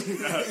 Oh,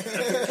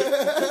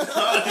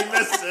 he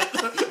missed it.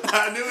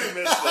 I knew he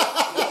missed it.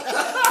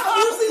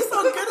 How is he so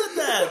good at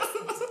that?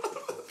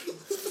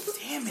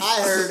 Damn it!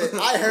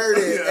 I heard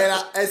it, Yeah. and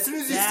as soon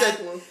as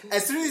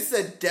he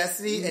said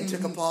Destiny and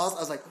took a pause, I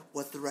was like,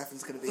 "What's the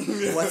reference gonna be?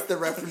 What's the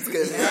reference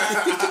gonna be?"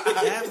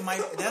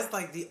 That's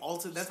like the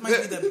ultimate. That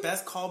might be the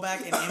best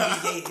callback in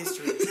NBA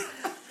history.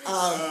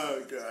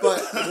 Oh god!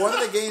 But one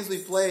of the games we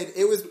played,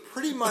 it was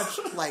pretty much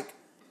like,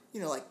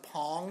 like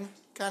Pong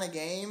kind of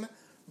game,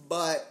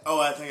 but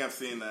I think I've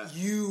seen that.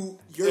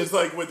 It's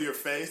like with your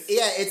face.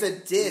 Yeah, it's a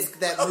disc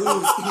that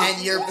moves,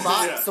 and your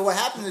body. Yeah. So what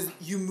happens is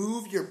you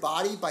move your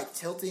body by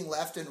tilting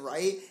left and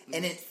right,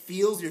 and it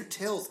feels your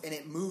tilts, and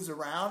it moves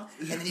around,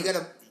 and then you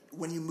gotta.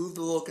 When you move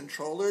the little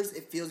controllers,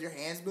 it feels your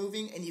hands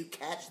moving, and you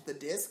catch the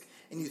disc,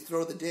 and you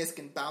throw the disc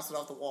and bounce it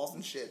off the walls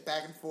and shit,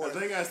 back and forth. I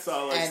think I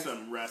saw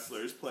some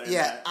wrestlers playing that.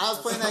 Yeah, I was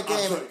playing that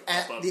game,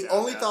 and the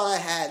only thought I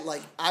had,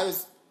 like, I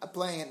was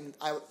playing it, and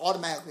I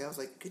was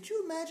like, could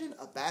you imagine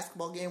a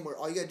basketball game where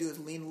all you gotta do is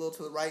lean a little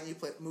to the right, and you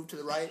move to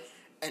the right,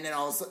 and then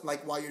all of a sudden,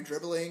 like, while you're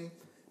dribbling,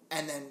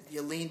 and then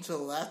you lean to the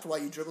left while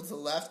you dribble to the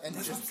left, and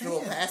just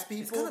dribble past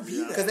people. It's gonna be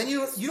that. Because then you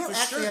don't For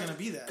actually sure have gonna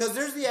be that. Because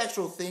there's the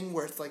actual thing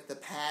where it's like the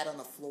pad on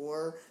the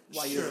floor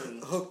while you're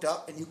hooked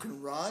up and you can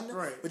run.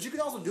 Right. But you can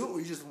also do it where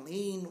you just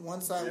lean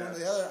one side, one to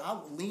the other.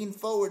 I'll lean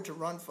forward to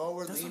run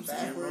forward, That's lean what I'm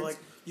saying, backwards. bro. Like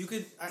you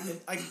could,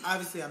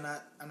 obviously I'm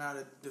not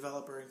a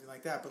developer or anything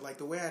like that, but like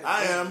the way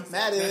I am.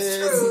 Matt is.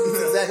 That's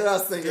exactly what I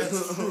was thinking.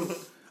 That's true.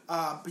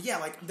 But yeah,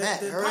 like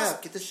Matt, hurry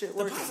up, get this shit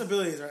working. The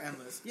possibilities are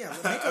endless. Yeah,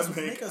 make us switch.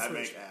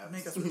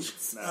 Make us switch.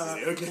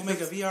 We'll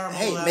make a VR.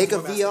 Hey, make a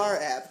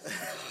VR app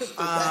for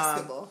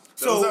basketball.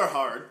 Those are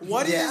hard.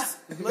 What is?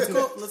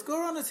 Let's go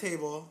around the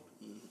table.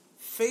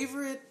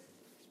 Favorite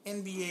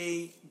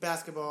NBA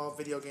basketball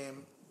video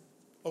game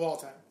of all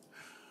time.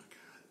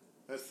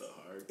 That's so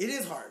hard. It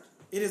is hard.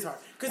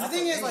 Because the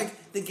thing is,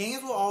 like, the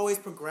games will always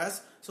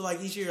progress. So,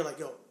 like, each year, you're like,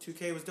 yo,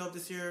 2K was dope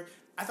this year.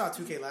 I thought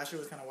 2K last year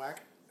was kind of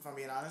whack, if I'm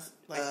being honest.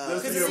 Like,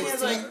 because the thing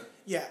is, like,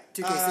 yeah,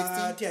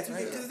 2K16. Yeah, 2K.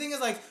 Because the thing is,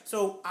 like,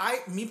 so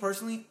me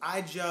personally,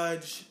 I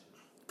judge.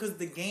 Because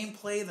the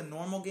gameplay, the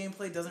normal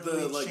gameplay, doesn't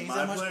really change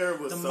that much.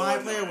 The My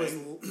Player was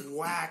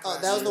whack. Oh,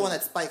 that was the one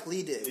that Spike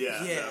Lee did.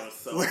 Yeah. That was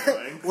so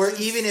annoying. Where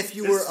even if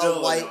you were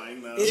a white,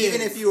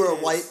 if you were a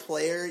white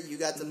player, you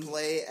got to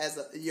play as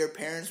your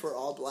parents were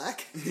all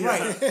black.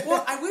 Right.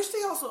 Well, I wish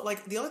they also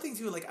like the other thing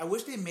too. Like, I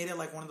wish they made it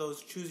like one of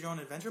those choose your own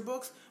adventure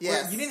books.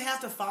 Where you didn't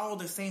have to follow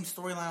the same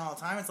storyline all the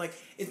time. It's like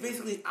it's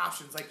basically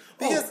options. Like,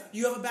 because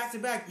you have a back to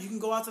back, you can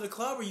go out to the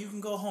club or you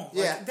can go home.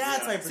 Like,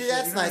 that type of shit. See,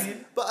 that's you know nice.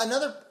 What I mean?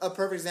 But a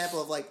perfect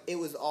example of like it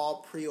was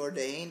all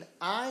preordained.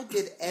 I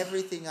did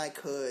everything I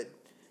could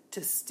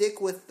to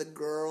stick with the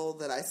girl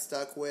that I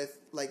stuck with,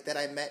 like that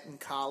I met in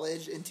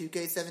college in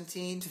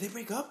 2K17. Did they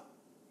break up?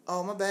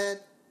 Oh, my bad.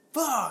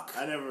 Fuck.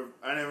 I never made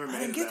I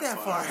didn't get that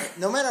far.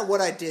 No matter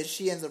what I did,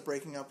 she ends up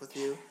breaking up with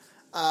you.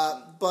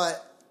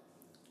 But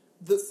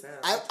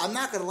I'm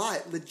not gonna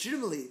lie.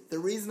 Legitimately, the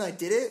reason I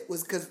did it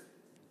was because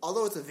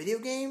although it's a video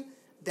game,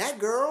 that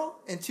girl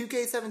in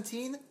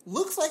 2K17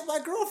 looks like my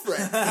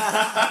girlfriend. And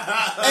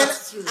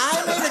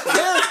I made a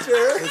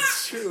character.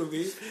 It's true,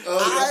 B.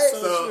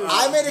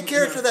 I made a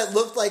character that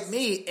looked like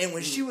me, and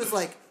when she was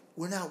like,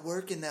 "We're not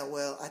working that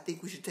well, I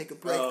think we should take a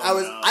break." I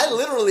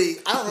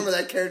don't remember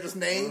that character's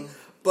name,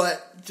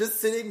 but just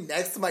sitting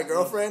next to my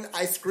girlfriend,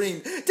 I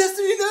screamed,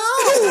 "Destiny,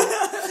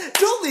 no!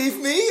 Don't leave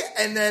me!"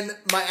 And then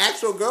my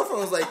actual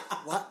girlfriend was like,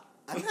 "What?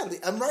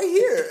 I'm right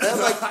here." And I'm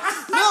like,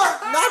 "No,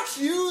 not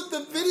you,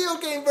 the video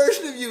game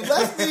version of you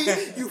left me,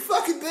 you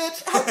fucking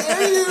bitch, how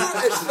dare you?"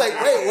 And she's like,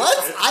 "Wait,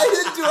 what? I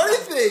didn't do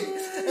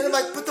anything." And I'm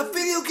like, "But the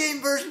video game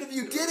version of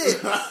you did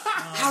it.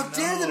 How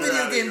dare the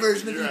video game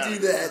version of you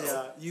do that?"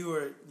 Yeah,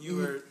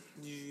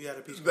 you had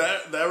a piece of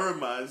that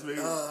reminds me.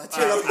 I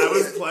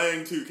was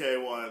playing 2K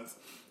once,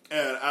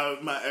 and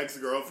my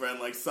ex-girlfriend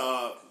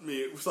saw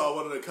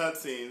one of the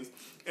cutscenes,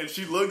 and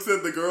she looks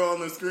at the girl on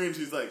the screen.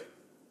 She's like,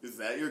 "Is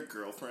that your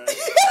girlfriend?"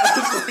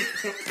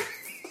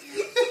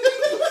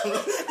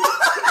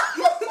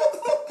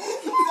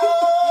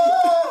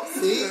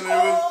 See?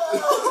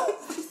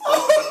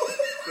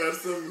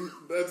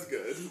 That's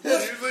good.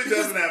 It usually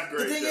doesn't have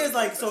great. The thing is,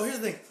 like, so here's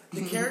the thing: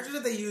 the character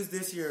that they used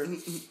this year,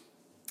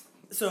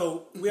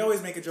 So we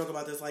always make a joke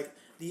about this, like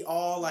the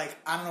all like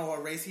I don't know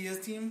what race he is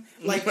team.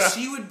 Like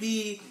she would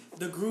be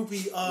the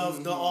groupie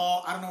of the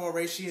all I don't know what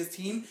race she is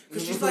team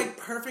because she's like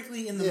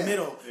perfectly in the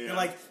middle. Yeah. You're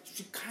like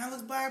she kind of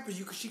looks black, but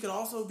she could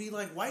also be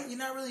like white. You're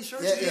not really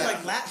sure. Yeah, She could be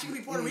like Latin. She could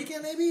be Puerto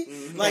Rican maybe.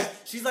 Like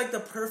she's like the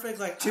perfect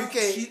like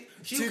 2K.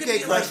 She 2K could be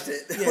crushed like,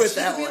 it Yeah, with she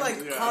that could be one.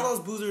 like Carlos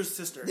Boozer's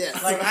sister. Yeah.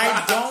 Like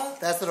I don't.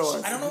 That's what it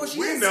was. I don't know what she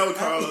We is. know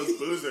Carlos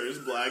Boozer is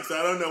black, so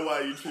I don't know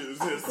why you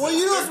choose his. Well,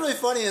 you know what's really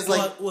funny is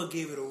like What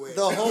gave it away?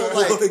 the whole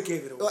like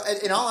gave it away. well,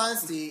 in all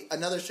honesty,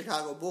 another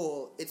Chicago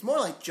Bull. It's more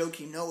like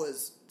Joakim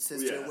Noah's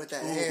sister with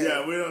that hair.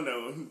 Yeah, we don't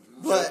know.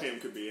 But- Joakim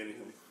could be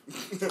anything.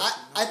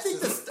 I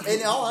think this.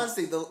 In all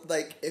honesty,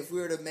 like if we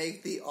were to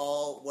make the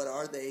all what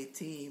are they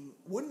team,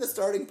 wouldn't the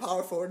starting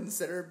power forward and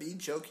center be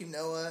Joakim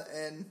Noah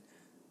and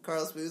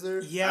Carlos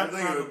Boozer? Yeah, I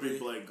think probably. it would be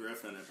Blake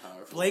Griffin at power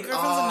forward. Blake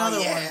Griffin's Oh, another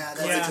yeah, one. that's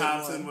Clay a good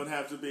Thompson one. would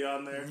have to be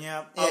on there.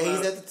 Yeah. Yeah,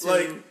 he's at the two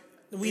Like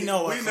We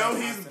know what we know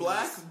Clay he's Thompson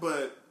black, is.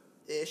 but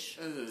ish.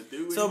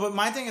 do we? So, but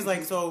my thing is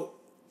like,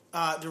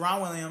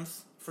 Deron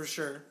Williams for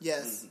sure.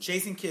 Yes,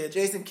 Jason Kidd.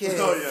 Jason Kidd.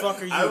 oh yeah,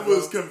 fuck are you, I bro?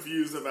 was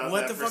confused about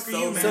What that the for fuck are so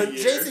you, many man? So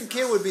years. Jason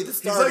Kidd would be the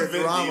starter. like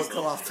Vin Deron would Diesel.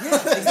 come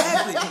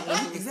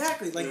off.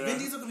 Exactly. Like Yeah. Vin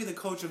Diesel could be the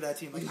coach of that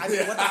team. Like, what the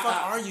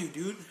fuck are you,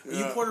 dude? Are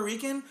you Puerto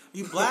Rican? Are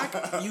you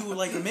black? Are you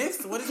like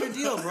mixed? What is your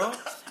deal, bro?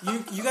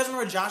 You guys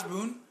remember Josh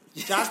Boone?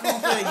 Josh Boone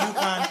played at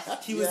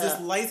UConn. He was Yeah.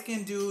 this light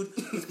skinned dude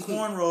with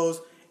cornrows,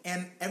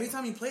 and every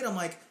time he played, I'm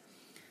like,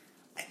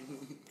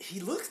 he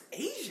looks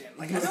Asian.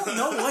 Like I don't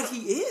know what he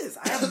is.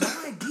 I have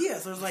no idea.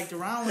 So there's like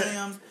Deron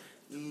Williams.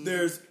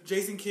 There's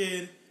Jason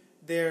Kidd.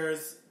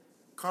 There's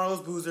Carlos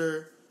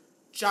Boozer.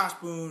 Josh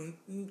Boone.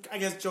 I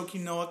guess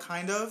Joakim Noah,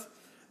 kind of.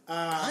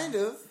 Kind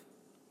of.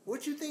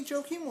 What you think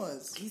Joakim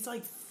was? He's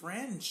like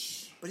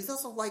French. But he's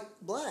also like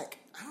black,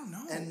 I don't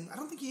know. And- I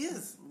don't think he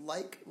is.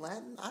 like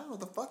Latin. I don't know what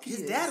the fuck he His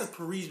is. dad is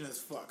Parisian as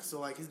fuck. So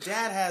like his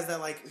dad has that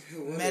like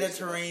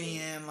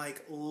Mediterranean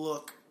like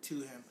look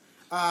to him.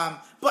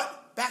 But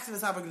back to the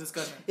topic of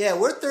discussion. Yeah,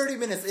 we're 30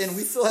 minutes in.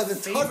 We still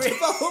haven't talked Favorite-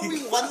 about what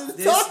we wanted to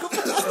This, talk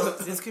about. so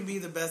this could be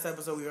the best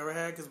episode we've ever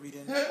had because we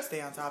didn't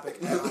stay on topic.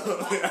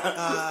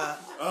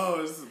 Oh,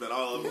 this has been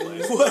all over the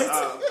place. What?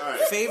 All right.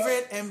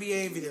 Favorite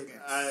NBA video game?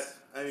 I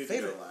need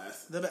Favorite. to go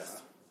last. The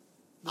best.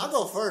 I'll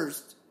go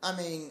first. I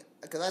mean,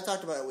 because I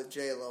talked about it with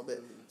Jay a little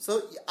bit.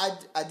 So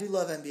I do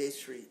love NBA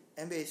Street.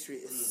 NBA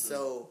Street is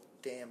so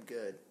damn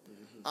good.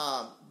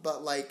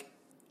 But like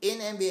in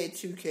NBA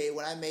 2K,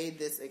 when I made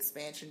this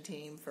expansion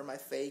team for my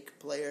fake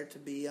player to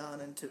be on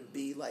and to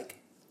be like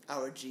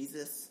our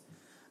Jesus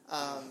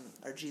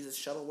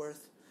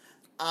Shuttleworth,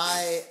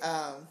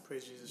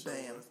 Praise Jesus.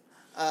 damn.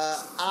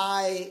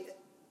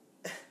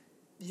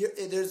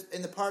 There's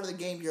in the part of the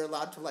game you're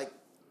allowed to like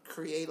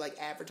create like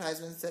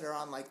advertisements that are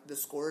on like the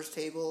scorers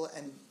table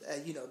and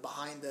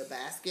behind the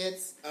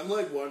baskets. I'm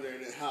like wondering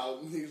how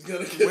he's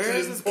gonna get Where to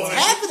is this this point. What's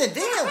happening?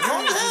 Damn,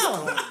 calm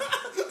down.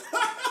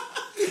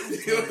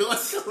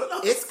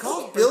 It's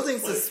called building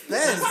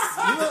suspense.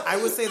 I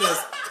would say this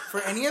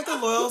for any of the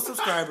loyal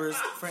subscribers.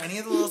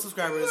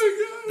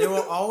 There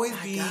will always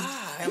be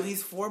at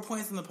least 4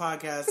 points in the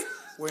podcast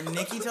where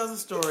Nikki tells a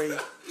story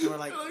and we're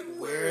like,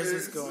 where is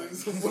this going?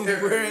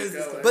 Where is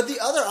this going? But the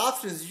other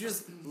option is you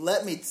just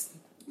let me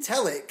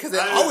tell it because it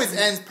I- always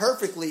ends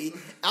perfectly.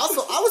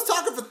 Also, I was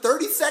talking for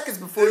 30 seconds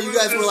before you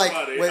guys were like,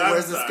 funny. wait, I'm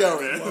where's this sorry,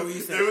 going? man. What were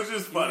you saying? It was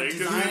just funny because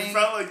designing- it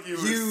felt like you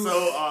were you- so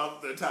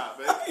off the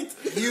topic.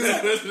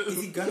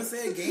 Is he gonna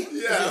say a game?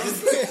 Yeah, I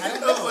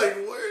was like,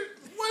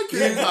 what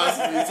can you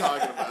possibly be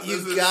talking about? This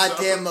You is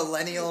goddamn so-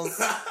 millennials.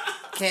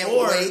 Can't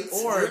Or wait.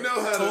 You know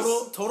how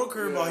to- total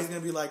curveball. Yeah. He's gonna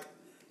be like,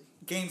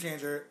 game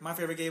changer. My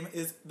favorite game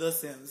is The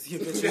Sims. You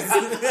bitches.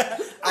 I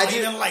I do-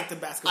 didn't like the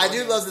basketball. I do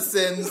game. love The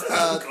Sims.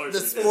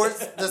 course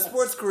The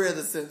sports career of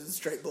The Sims is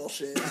straight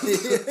bullshit.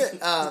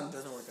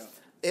 Doesn't work out.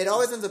 It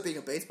always ends up being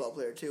a baseball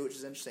player too, which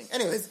is interesting.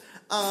 Anyways,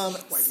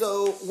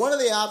 so one of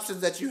the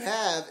options that you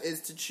have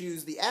is to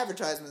choose the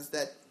advertisements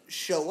that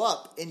show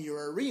up in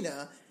your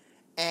arena,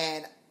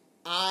 and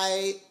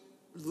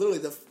literally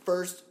the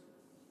first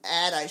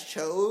ad I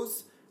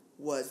chose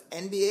was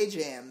NBA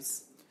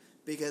Jams.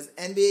 Because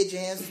NBA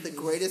Jams is the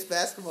greatest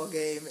basketball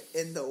game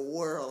in the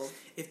world.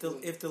 If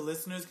the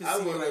listeners could I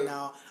see me would've- right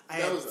now, I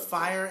that have was a-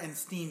 fire and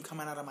steam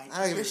coming out of my ears. I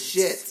don't give a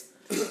shit.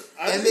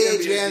 I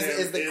think NBA Jams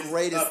is the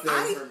greatest up thing.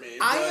 there for me,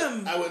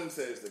 I wouldn't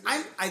say it's the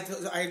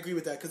greatest. I agree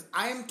with that because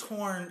I am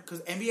torn because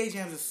NBA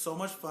Jams is so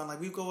much fun.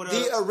 Like we go with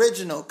The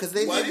original, because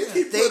they Why do you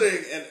keep they, putting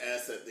an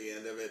S at the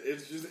end of it?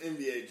 It's just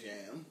NBA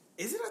Jam.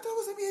 Is it? I thought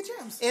it was NBA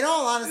Jams. in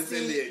all honesty,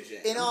 NBA Jam.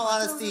 in all I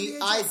thought it was honesty,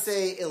 NBA I Jam.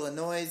 say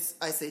Illinois.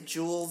 I say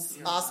Jules,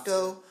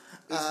 Osco.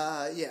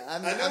 Yeah,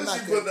 I'm I not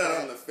noticed good you put at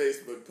that on the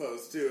Facebook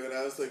post too, and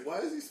I was like, why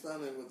is he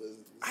spelling it with his?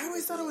 I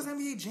always thought it was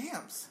NBA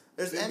Jams.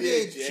 There's NBA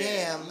NBA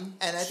Jam, Jam.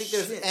 and I think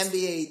there's Shit.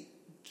 NBA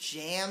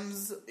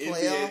Jams NBA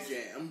playoff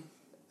Jam.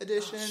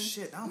 edition. Oh,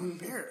 shit, now I'm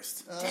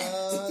embarrassed.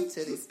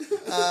 Titties.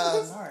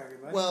 Sorry,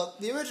 everybody. Well,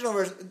 the original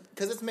version,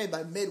 because it's made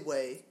by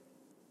Midway,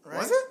 right?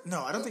 Was it?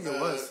 No, I don't think it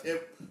was.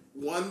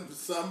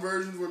 Some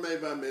versions were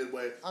made by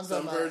Midway.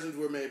 Some versions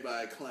were made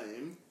by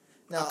Acclaim.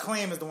 No,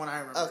 Acclaim is the one I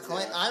remember.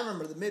 Acclaim, yeah. I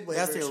remember the Midway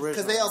That's version. The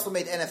original. Because they also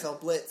made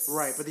NFL Blitz.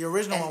 Right, but the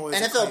original one was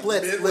NFL Acclaim.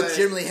 Blitz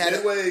legitimately had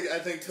Midway, I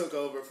think, took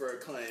over for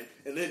Acclaim,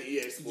 and then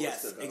EA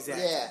Sports took over.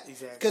 Exactly. Yeah,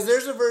 exactly. Because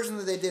there's a version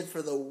that they did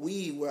for the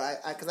Wii where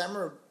because I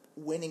remember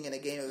winning in a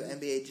game of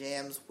NBA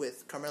Jams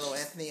with Carmelo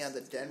Anthony on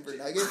the Denver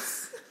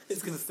Nuggets.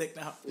 It's gonna stick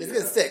now. It's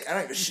gonna stick. I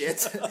don't give a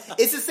shit.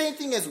 It's the same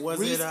thing as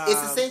it's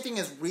the same thing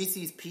as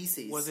Reese's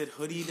Pieces. Was it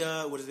hoodied?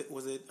 Was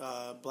it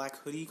black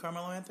hoodie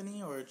Carmelo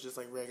Anthony or just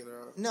like regular?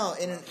 No,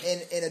 in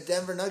a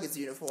Denver Nuggets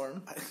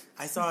uniform.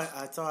 I saw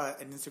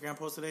an Instagram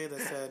post today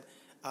that said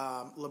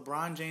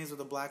LeBron James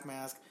with a black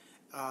mask,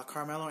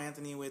 Carmelo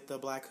Anthony with the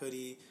black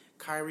hoodie,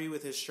 Kyrie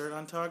with his shirt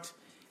untucked,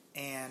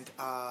 and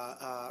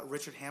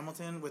Richard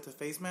Hamilton with a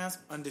face mask,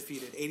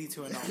 undefeated,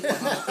 82-0.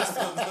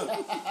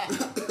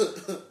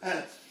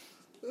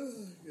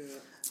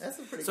 That's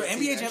a pretty so good NBA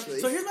team, Jam. actually.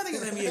 So here's my thing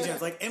with NBA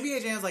Jams. Like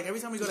NBA Jams, like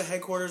every time we go to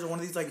headquarters or one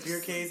of these like beer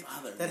caves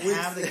that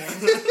have the game,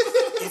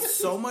 it's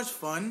so much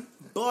fun.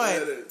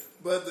 But it's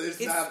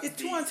not.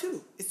 It's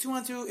 2-on-2. It's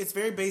 2-on-2. It's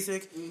very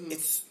basic. Mm-hmm.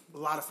 It's a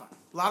lot of fun.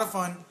 A lot of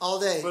fun all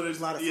day. But it's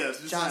a lot of fun. Yeah, it's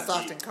just John not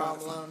Stockton, deep. Karl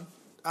Malone.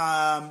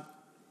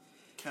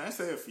 Can I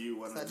say a few?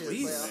 One Not of do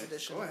the playoff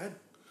edition. Go ahead.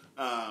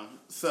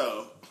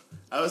 So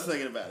I was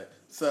thinking about it.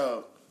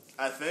 So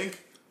I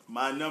think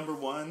my number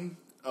one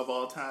of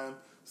all time.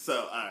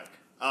 So all right,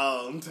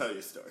 I'll tell you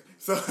a story.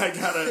 So I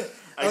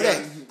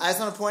just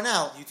want to point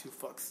out, You two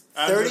fucks.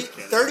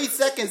 30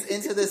 seconds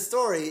into this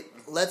story,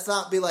 let's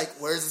not be like,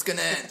 where's this going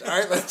to end? All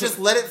right, let's just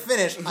let it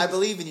finish. I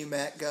believe in you,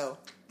 Matt. Go.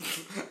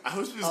 I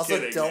was just Also,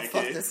 kidding, don't Nikki.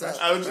 fuck this up.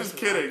 I was just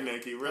kidding,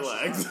 Nikki.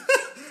 Relax.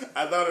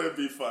 I thought it would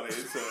be funny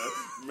to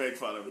make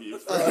fun of you.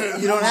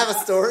 You don't have a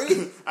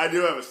story? I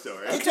do have a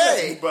story.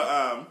 Okay.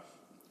 But,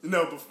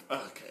 no,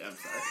 okay, I'm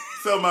sorry.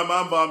 So my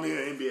mom bought me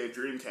an NBA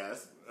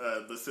Dreamcast,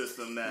 the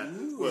system that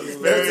was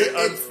very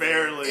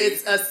unfairly.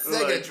 It's a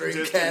Sega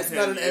Dreamcast,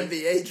 not an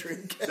NBA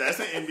Dreamcast. That's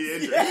an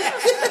NBA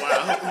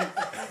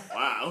Dreamcast.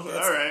 Wow. That's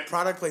All right.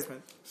 Product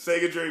placement.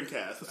 Sega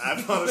Dreamcast.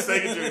 I bought a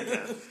Sega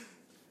Dreamcast.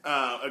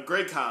 A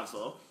great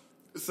console.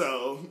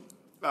 So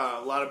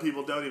a lot of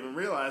people don't even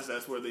realize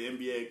that's where the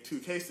NBA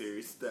 2K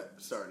series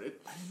started.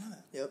 I didn't know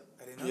that. Yep.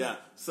 I didn't know Yeah.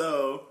 that.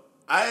 So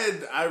I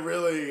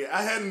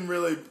hadn't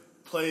really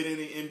played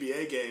any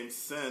NBA games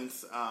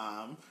since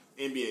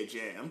NBA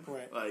Jam.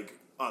 Right. Like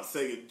on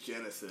Sega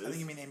Genesis. I think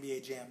you mean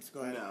NBA Jams. Go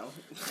ahead. No.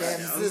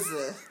 Jams is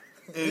a...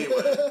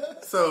 Anyway,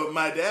 so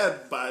my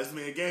dad buys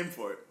me a game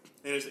for it.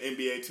 And it's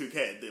NBA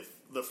 2K,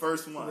 the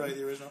first one. Right,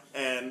 the original.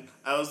 And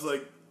I was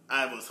like,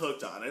 I was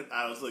hooked on it.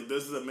 I was like,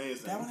 this is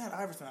amazing. That one had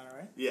Iverson on it,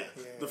 right? Yeah.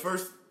 The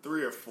first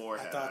 3 or 4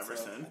 had thought so.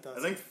 Iverson. I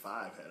think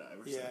 5 had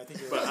Iverson. Yeah, I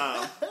think you're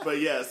right. But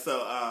yeah,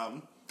 so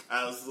I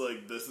was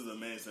like, this is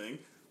amazing.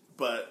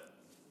 But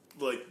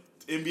like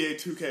NBA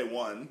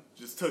 2K1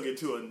 just took it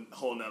to a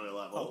whole nother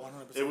level. Oh,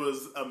 100%. It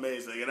was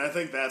amazing. And I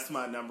think that's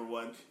my number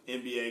one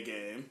NBA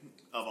game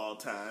of all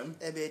time.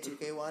 NBA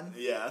 2K1?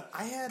 Yeah.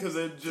 Because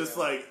it just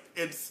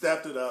it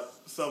stepped it up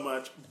so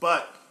much.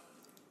 But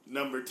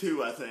number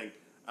 2, I think,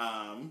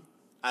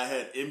 I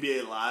had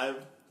NBA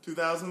Live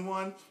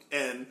 2001,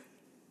 and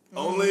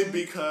only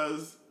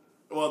because,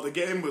 well, the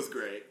game was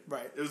great.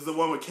 Right. It was the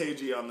one with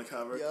KG on the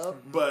cover. Yup.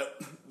 Mm-hmm. But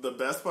the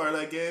best part of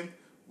that game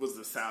was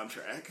the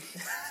soundtrack.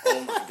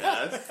 Oh my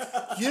god!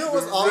 You know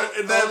what's all?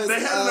 They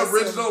had an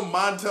original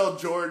Montel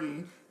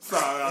Jordan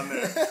song on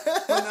there.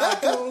 When I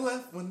go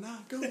left, when I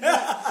go right.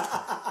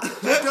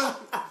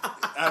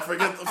 I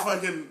forget the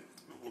fucking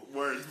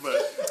words, but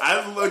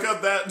I look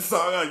up that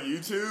song on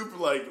YouTube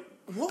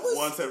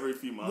once every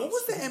few months. What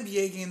was the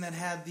NBA game that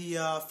had the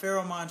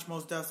Pharoah Monch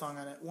Mos Def song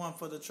on it? 1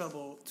 for the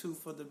trouble, 2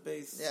 for the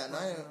bass. Yeah,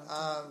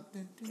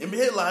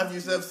 NBA Live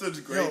used to have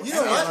such great. you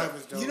know NBA Live what?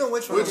 was dope. You know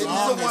which one? Which was didn't the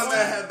have one this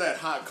that had that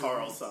Hot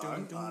Carl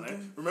song on it?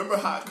 Remember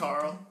Hot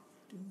Carl?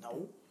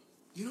 No.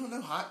 You don't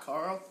know Hot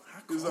Carl?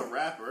 He was a Carl?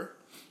 rapper.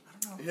 I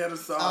don't know. He had a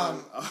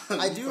song.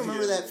 I do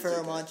remember that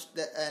Pharoah Monch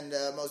and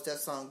Mos Def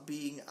song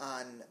being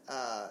on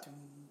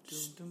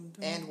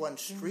And One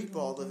Street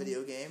Ball, the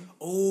video game.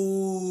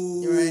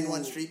 Oh. You remember And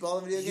One Street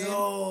Ball, the video game?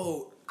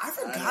 Yo. I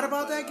forgot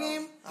about that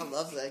game. I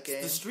love that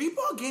game. The street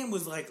ball game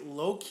was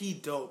low-key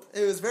dope.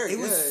 It was very good.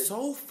 It was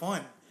so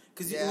fun.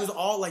 Because it was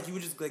all you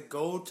would just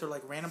go to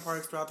random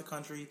parks throughout the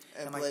country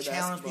and play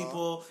challenge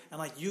basketball. people.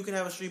 And you could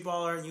have a street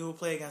baller and you would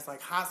play against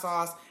Hot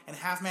Sauce and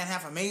Half Man,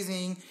 Half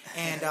Amazing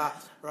and I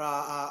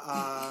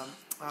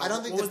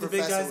don't think what was the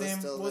big professor guy's was name?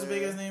 still What was the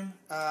big guy's name?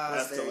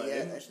 there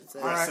yet, I should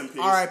say. Rest in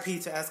peace. R.I.P.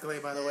 to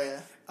Escalade, by the way.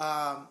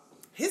 Yeah.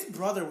 His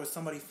brother was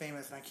somebody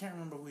famous, and I can't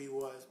remember who he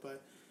was,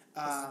 but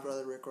His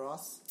brother Rick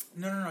Ross.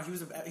 no. He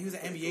was an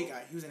NBA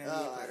guy. He was an NBA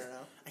player. I don't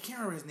know. I can't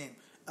remember his name.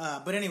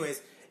 But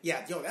anyways,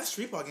 yeah, that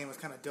street ball game was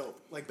kind of dope.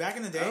 Back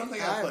in the day. I don't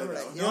think I played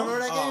that one. You remember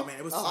that game? Oh man,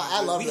 it was fun.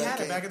 I love We that had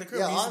game. it back at the crib.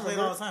 Yeah, We used I to play it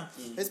remember. all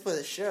the time. Let's play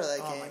the share of that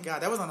game. Oh my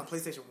god, that was on the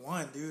PlayStation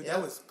 1, dude. Yep.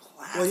 That was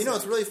classic. Well, you know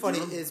what's really funny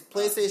is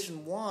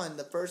PlayStation 1,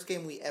 the first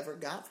game we ever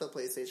got for the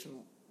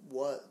PlayStation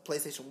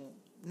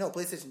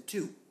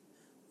 2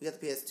 we got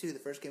the PS2, the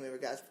first game we ever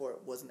got for it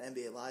was an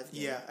NBA Live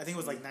game. Yeah, I think it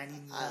was like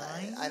 99.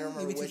 I don't remember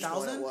maybe which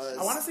 2000? one it was.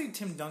 I want to say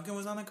Tim Duncan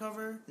was on the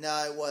cover.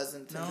 No, it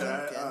wasn't. No?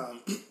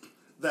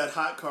 That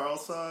Hot Carl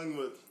song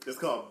it's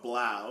called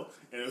Blau,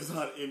 and it was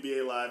on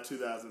NBA Live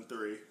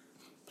 2003.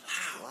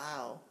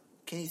 Wow.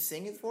 Can you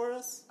sing it for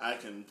us? I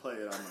can play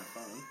it on my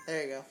phone.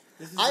 There you go.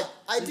 This is I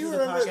this do is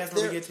remember the podcast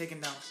where there- we get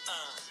taken down.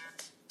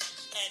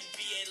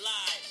 NBA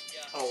Live.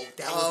 Yeah. Oh,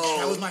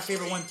 that was my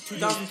favorite one.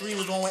 2003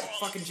 was the one with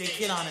fucking J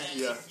Kidd on it.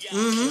 Yeah.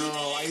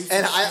 No, I used to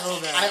And know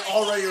that. I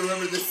already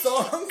remember this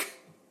song.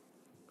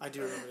 I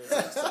do remember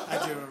this.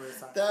 I do remember this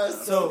song. That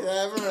was so good.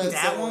 I remember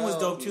that so one was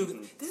well. dope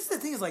too. This is the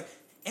thing is like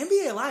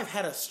NBA Live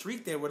had a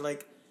streak there where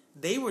like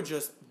they were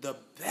just the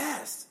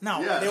best.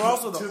 No, Yeah. they were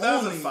also the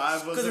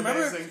 2005 only. was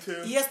remember, amazing,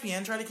 too.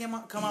 ESPN tried to come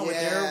out with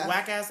their Yeah.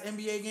 whack ass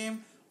NBA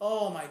game.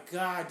 Oh my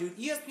god, dude!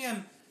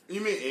 ESPN. You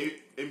mean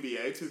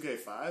NBA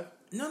 2K5?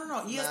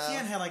 No.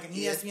 ESPN had like an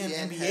ESPN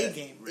NBA had-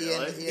 game. Really?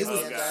 It was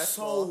Okay. so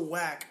basketball.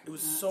 whack. It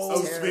was so.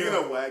 Oh, terrible. speaking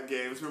of whack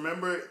games,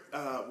 remember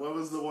what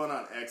was the one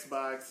on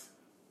Xbox?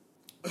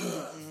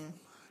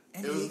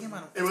 NBA game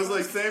on It was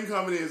like same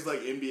company as like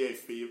NBA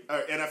Fever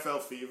or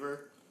NFL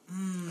Fever.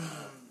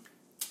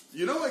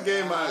 You know what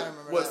game I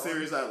remember what that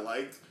series I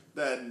liked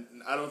that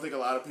I don't think a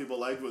lot of people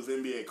liked was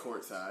NBA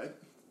Courtside.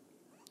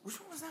 Which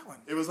one was that one?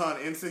 It was on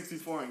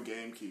N64 and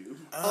GameCube.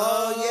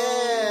 Oh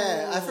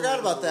yeah, I forgot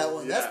about that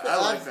one. Yeah, That's been I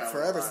like I've that one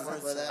forever a lot. since I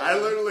played that. I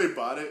one. literally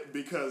bought it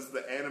because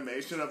the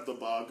animation of the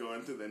ball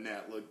going through the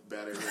net looked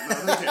better than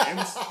other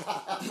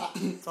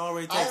games. It's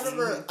already. I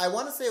remember. I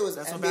want to say it was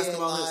That's what NBA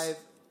basketball is. Live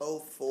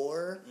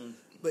 04,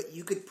 but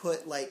you could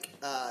put like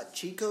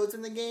cheat codes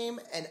in the game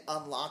and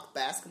unlock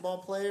basketball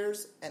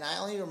players. And I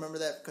only remember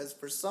that because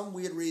for some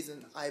weird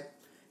reason I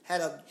had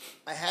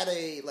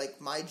a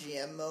like my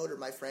GM mode or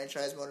my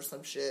franchise mode or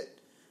some shit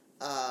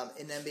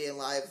in NBA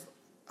Live.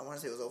 I want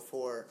to say it was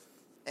 04,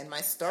 and my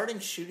starting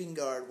shooting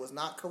guard was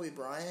not Kobe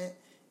Bryant.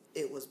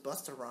 It was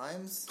Busta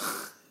Rhymes.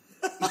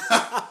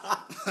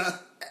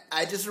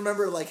 I just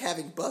remember like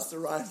having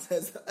Busta Rhymes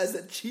as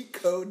a cheat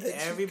code.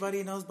 That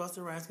Everybody knows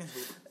Busta Rhymes can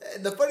hoop.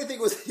 and the funny thing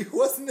was he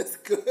wasn't as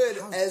good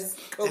as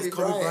Kobe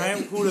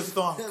Bryant. Who'd have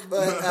thought?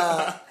 But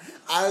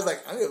I was like,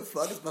 I'm gonna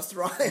fuck it's Busta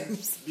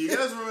Rhymes. Do you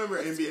guys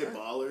remember NBA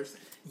Ballers?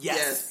 Yes,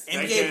 Yes.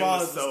 That NBA game Ballers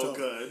was so dope.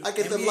 good. I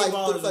get the NBA like,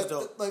 Ballers the, like, is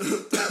dope. like,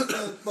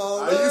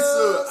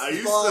 ballers, I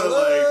used to,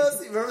 ballers.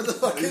 like- You remember the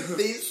fucking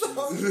theme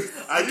song?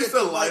 I used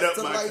to light up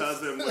the my lights.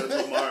 cousin with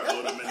Lamar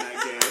Odom in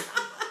that game.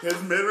 His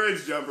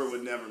mid-range jumper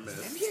would never miss.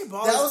 NBA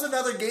Ballers. That was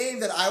another game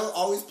that I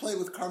always played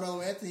with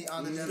Carmelo Anthony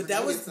on the Denver But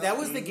that was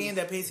Nuggets. the game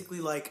that basically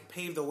like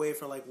paved the way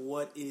for like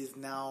what is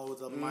now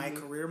the my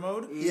career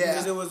mode. Yeah.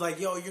 Because it was like,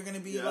 yo, you're gonna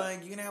be Yeah.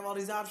 like, you're gonna have all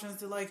these options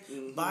to like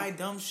buy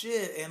dumb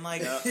shit and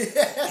like Yeah.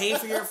 pay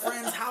for your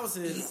friends'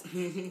 houses,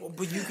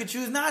 but you could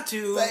choose not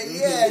to. But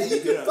yeah,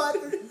 you can Yeah.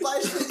 buy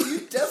shit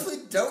you definitely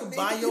don't need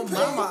Buy to your be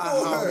mama paying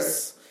a for.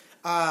 house.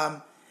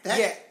 That,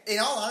 Yeah. In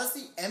all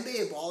honesty,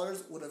 NBA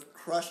Ballers would have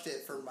crushed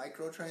it for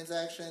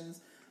microtransactions.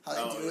 How they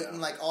Oh, do it yeah. in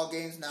like all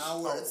games now,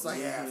 where Oh, it's like,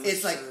 yeah, for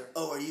it's like, sure.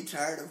 oh, are you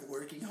tired of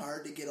working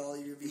hard to get all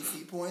your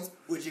VC points?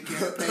 Would you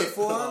care to pay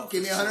for them? Oh,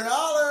 Give me for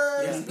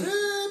 $100, Yeah.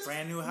 bitch.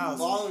 Brand new house,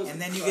 Ballers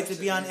and then would you get to crush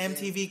be it on in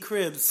the game. MTV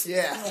Cribs.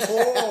 Yeah.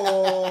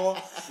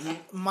 Oh,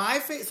 my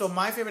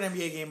favorite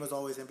NBA game was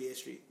always NBA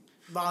Street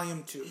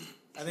Volume 2.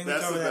 I think we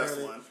That's the covered that best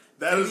earlier. one.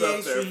 That is NBA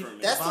up there Street- for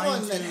me. That's the Volume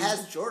one that 2.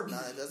 has Jordan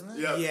on it, doesn't it?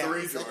 Yeah, Yeah,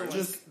 3 the second Jordans. one.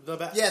 Just the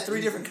best. Yeah,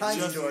 3 different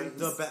kinds of Just Jordans.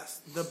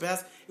 The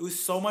best. It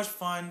was so much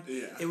fun.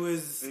 Yeah. It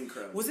was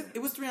Incredible. Was it? It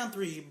was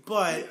 3-on-3,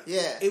 but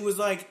Yeah. it was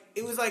like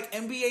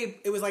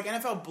NBA. It was like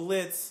NFL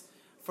Blitz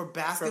for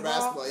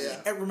basketball. yeah.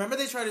 And remember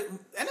they tried to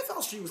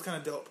NFL Street was kind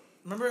of dope.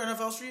 Remember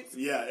NFL Street?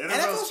 Yeah,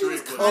 NFL Street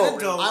was was kinda Oh,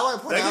 dope. I want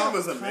to point That game out,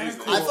 was amazing.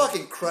 cool. I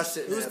fucking crushed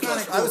it. It was man.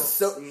 kinda I was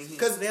cool. so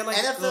because They had like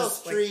NFL those,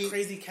 Street. like,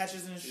 crazy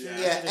catches and shit.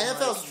 Yeah, and,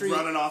 NFL like, Street.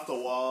 running off the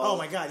wall. Oh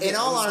my god! In yeah,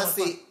 all it was so much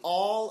honesty, fun.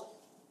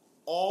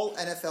 all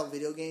NFL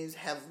video games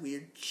have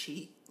weird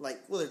cheat,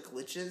 they're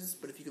glitches,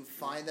 but if you can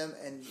find them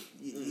and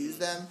use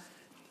them,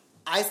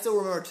 I still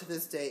remember to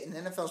this day in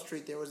NFL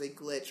Street there was a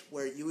glitch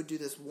where you would do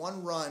this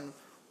one run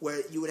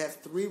where you would have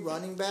 3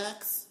 running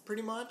backs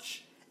pretty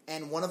much,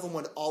 and one of them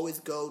would always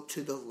go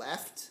to the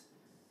left,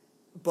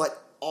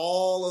 but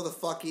all of the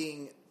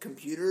fucking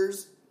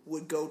computers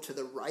would go to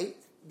the right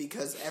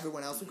because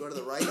everyone else would go to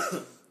the right.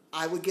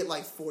 I would get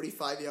like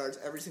 45 yards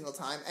every single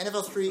time.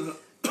 NFL Street,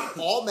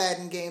 all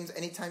Madden games,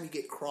 anytime you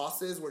get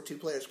crosses where 2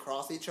 players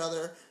cross each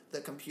other,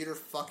 the computer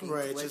fucking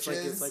Right, glitches. just like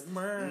it's like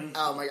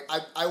Oh my!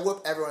 I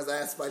whoop everyone's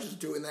ass by just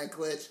doing that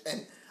glitch,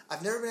 and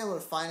I've never been able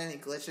to find any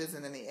glitches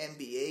in any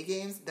NBA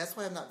games. That's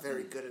why I'm not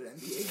very good at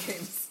NBA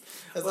games.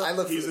 Because I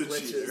look for he's the a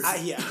glitches.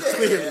 cheater. yeah,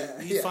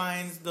 clearly he yeah.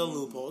 finds the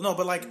loophole. No,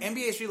 but like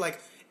NBA Street, like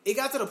it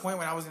got to the point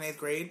when I was in 8th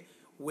grade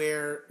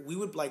where we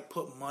would like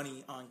put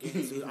money on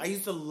games. Dude. I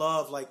used to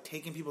love like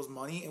taking people's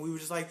money, and we would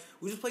just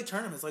play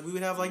tournaments. Like we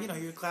would have like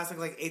your classic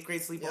like 8th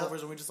grade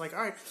sleepovers, and we just like,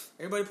 all right,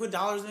 everybody put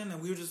dollars in,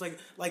 and we would just like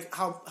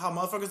how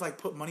motherfuckers like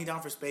put money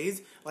down for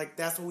spades. Like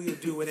that's what we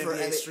would do with For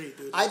NBA NBA Street,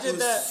 dude. I It did was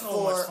that so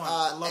for much fun.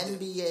 I loved it.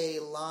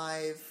 NBA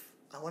Live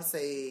I want to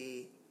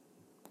say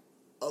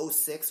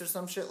 06 or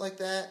some shit like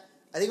that.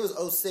 I think it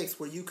was 06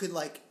 where you could,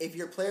 like, if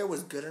your player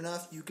was good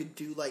enough, you could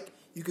do, like,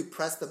 you could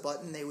press the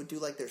button, they would do,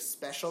 like, their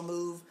special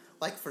move.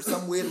 Like, for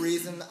some weird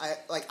reason,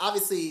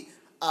 obviously,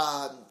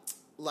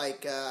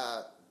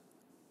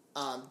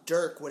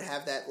 Dirk would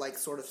have that, like,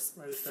 sort of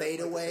fade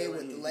away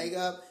with the leg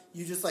up.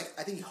 You just, like,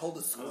 I think you hold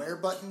the square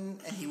button,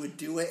 and he would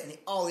do it, and he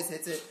always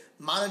hits it.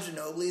 Manu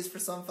Ginobili's, for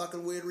some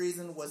fucking weird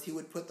reason, was he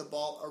would put the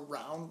ball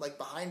around, like,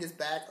 behind his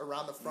back,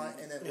 around the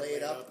front, and then lay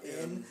it up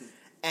in.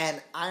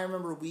 And I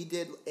remember we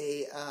did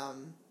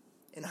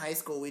in high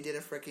school, we did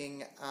a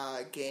freaking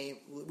game.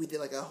 We did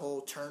like a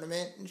whole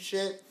tournament and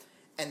shit.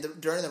 And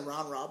during the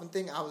round robin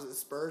thing, I was at the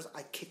Spurs.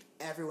 I kicked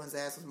everyone's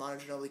ass with Manu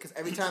Ginobili because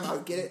every time I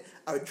would get it,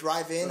 I would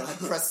drive in, I'd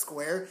press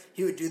square.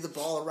 He would do the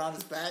ball around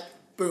his back,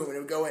 boom, and it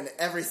would go in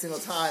every single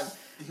time.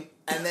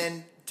 And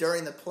then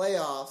during the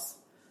playoffs,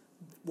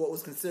 what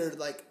was considered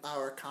like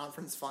our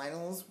conference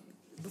finals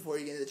before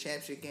you get into the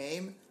championship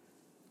game,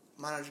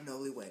 Manu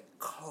Ginobili went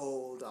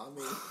cold on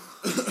me.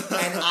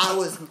 And I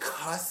was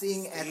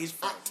cussing at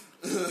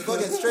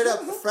fucking straight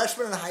up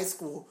freshman in high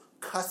school,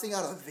 cussing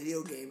out a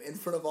video game in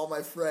front of all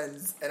my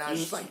friends. And I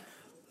was just like,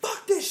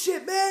 fuck this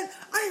shit, man.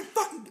 I ain't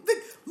fucking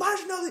Manu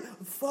Ginobili.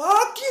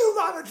 Fuck you,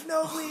 Manu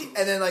Ginobili.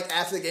 And then like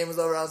after the game was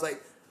over, I was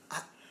like,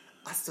 I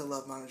still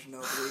love Manu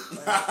Ginobili.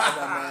 Like,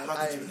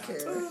 I didn't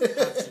care.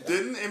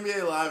 Didn't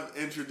NBA Live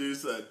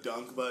introduce a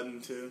dunk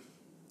button too?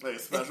 Like a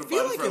special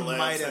button like for it layups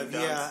might and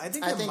have, dunks? yeah. I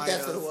think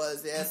that's what it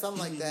was. Yeah,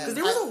 something like that. Because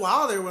there was a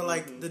while there where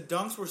like the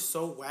dunks were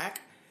so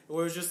whack,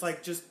 where it was just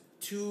like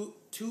two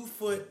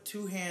foot,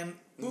 two hand,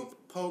 boop,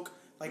 poke,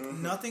 like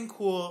nothing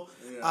cool,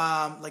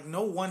 like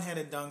no one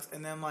handed dunks,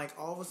 and then like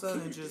all of a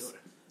sudden it just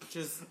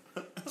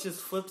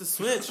flipped the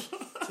switch,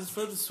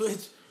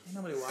 Ain't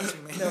nobody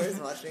watching me. Nobody's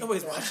watching.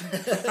 Nobody's watching.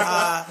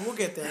 We'll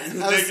get there.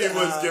 Nick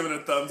was giving a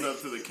thumbs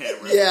up to the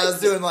camera. Yeah, I was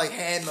doing like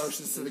hand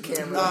motions to the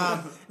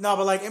camera. No,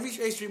 but like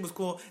NBA Street was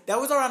cool. That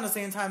was around the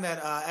same time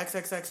that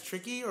XXX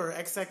Tricky or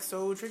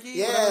XXO Tricky.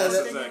 Yeah,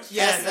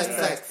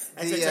 XXX.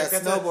 XXX. The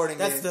snowboarding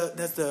game.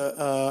 That's the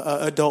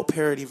adult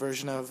parody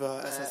version of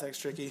SSX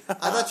Tricky.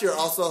 I thought you were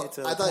also. I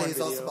thought he was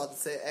video. also about to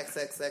say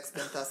XXX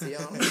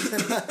Tentacion.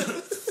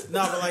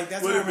 No, but like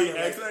that's. Would it be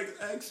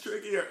XXX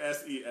Tricky or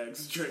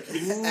SEX Tricky?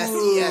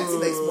 SEX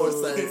makes more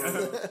sense.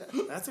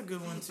 That's a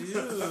good one too.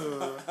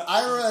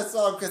 I remember that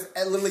song because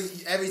literally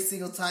every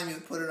single time you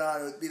would put it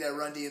on, it would be that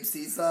Run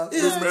DMC song.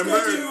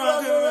 Remember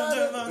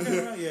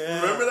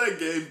Remember that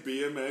game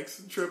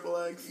BMX Triple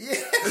X? Yeah.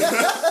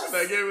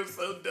 That game was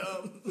so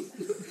dumb.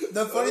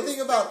 The funny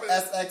thing about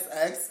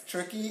SXX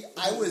Tricky,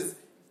 I was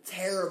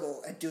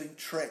terrible at doing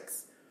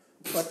tricks,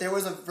 but there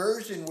was a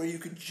version where you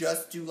could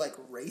just do like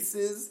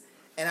races.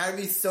 And I would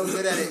be so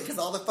good at it because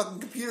all the fucking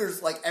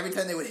computers, like every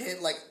time they would hit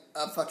like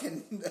a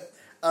fucking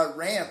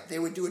ramp, they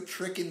would do a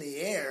trick in the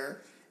air,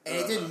 and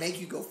it didn't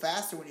make you go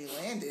faster when you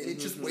landed. It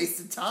just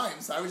wasted time.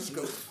 So I would just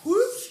go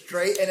whoop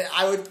straight, and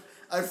I would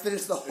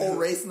finish the whole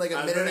race in like a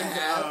minute and a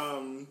half.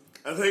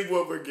 I think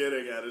what we're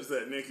getting at is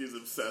that Nikki's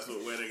obsessed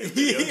with winning a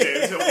video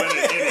game to win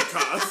at any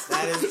cost.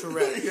 That is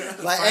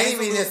correct. Like any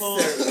means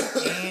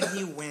necessary, and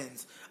he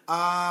wins.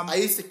 I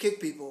used to kick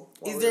people.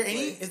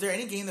 Is there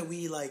any game that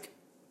we like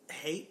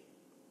hate?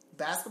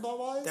 Basketball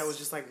wise? That was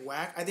just like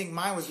whack. I think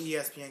mine was the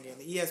ESPN game.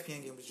 The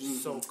ESPN game was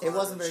just so garbage. It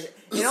wasn't very good.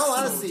 In all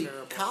honesty,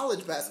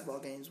 college basketball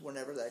games were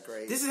never that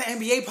great. This is an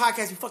NBA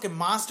podcast, you fucking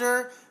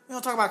monster. We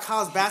don't talk about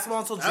college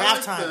basketball until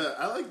draft time.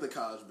 I like the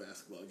college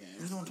basketball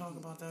games. We don't talk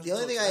about that. The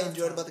only thing I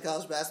enjoyed about the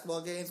college basketball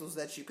games was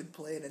that you could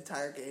play an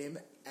entire game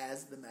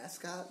as the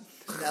mascot.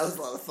 That was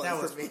a lot of fun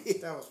for me.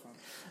 That was fun.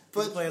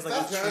 But plays like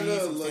I'm trying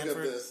to look at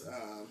this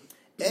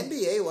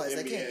NBA wise,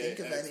 I can't NBA think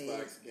of any.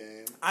 Xbox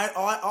game.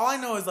 All I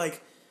know is like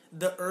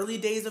the early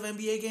days of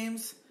NBA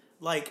games,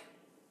 like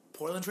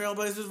Portland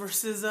Trailblazers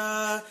versus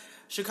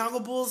Chicago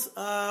Bulls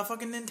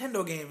fucking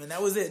Nintendo game, and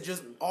that was it.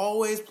 Just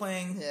always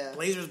playing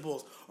Blazers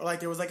Bulls, or like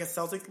there was like a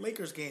Celtics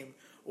Lakers game,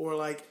 or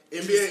like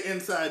NBA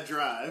Inside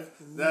Drive.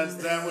 That was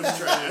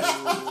trash.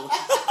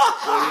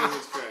 That game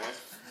was trash.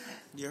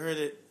 You heard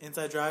it,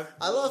 Inside Drive.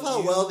 I love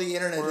how well the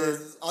internet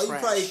is. All you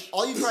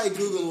probably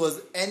Googled was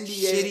NBA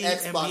Shitty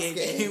Xbox NBA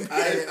game.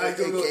 I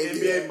googled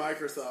NBA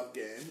Microsoft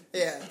game.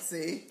 Yeah,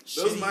 see?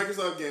 Those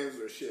Microsoft games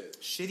were shit.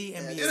 Shitty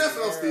NBA.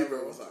 NFL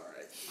Speedbird was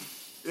alright.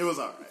 It was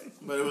alright,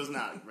 but it was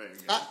not very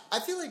good. I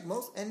feel like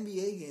most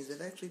NBA games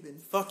have actually been.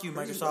 Fuck you,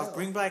 Microsoft. Well.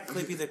 Bring back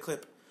Clippy the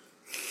Clip.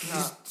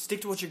 Just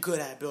stick to what you're good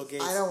at, Bill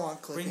Gates. I don't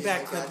want Clippy. Bring back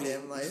in my Clippy.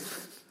 goddamn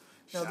life.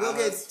 No, Bill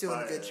Gates is doing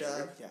a good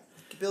job. Yeah.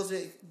 Bill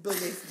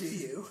Gates, do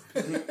you?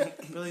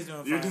 Billy's doing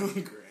fine. You're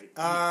doing great.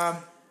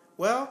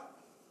 Well,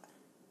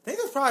 I think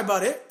that's probably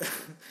about it.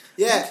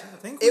 Yeah,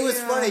 it was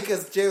funny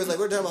because Jay was like,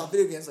 "We're talking about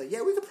video games." Like,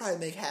 yeah, we could probably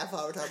make half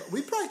hour talk.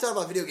 We probably talk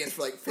about video games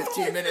for like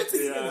 15 minutes.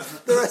 Yeah.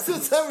 The rest of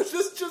the time was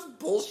just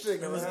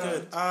bullshitting. It was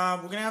good.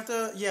 We're gonna have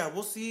to. Yeah,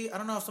 we'll see. I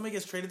don't know if somebody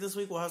gets traded this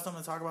week. We'll have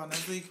something to talk about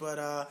next week.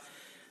 But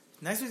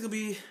next week's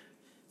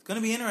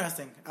gonna be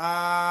interesting.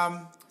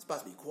 It's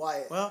about to be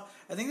quiet. Well,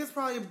 I think that's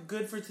probably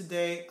good for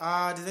today.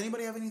 Does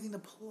anybody have anything to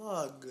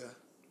plug?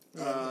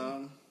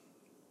 Let's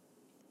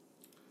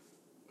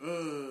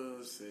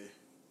see.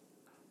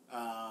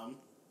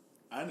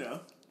 I know.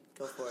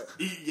 Go for it.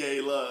 Eat,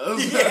 yay, love.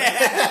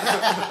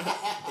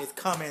 It's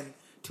coming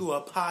to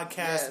a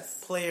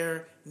podcast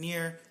player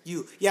near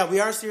you. Yeah, we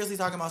are seriously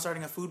talking about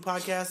starting a food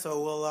podcast,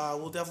 so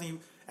we'll definitely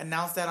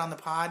announce that on the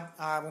pod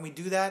when we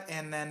do that,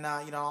 and then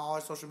all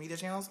our social media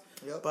channels.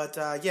 Yep. But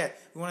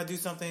we want to do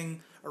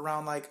something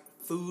around like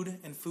food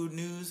and food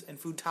news and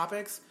food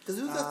topics. Because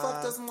who the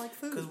fuck doesn't like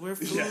food? Because we're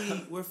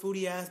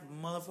foodie ass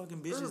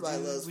motherfucking bitches. Everybody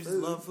dude. loves We food.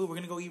 just love food. We're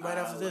gonna go eat right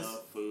after this. I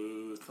love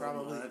food so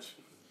Probably. much.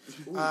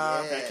 Ooh,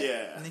 Heck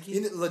yeah.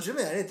 Nikki?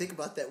 Legitimately, I didn't think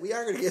about that. We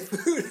are going to get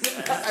food.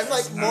 I'm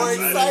like more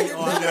excited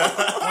now.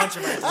 Punch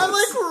him right I'm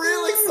like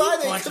real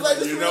excited Punch because I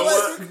just You know realized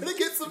what? we're going to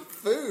get some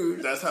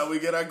food. That's how we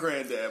get our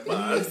granddad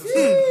vibes.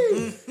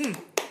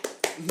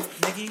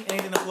 Nikki,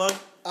 anything to plug?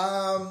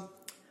 I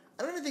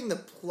don't have anything to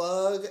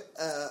plug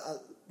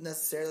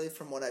necessarily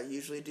from what I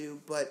usually do,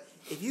 but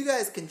if you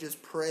guys can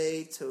just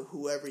pray to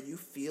whoever you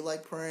feel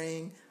like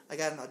praying. I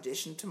got an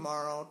audition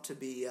tomorrow to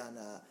be on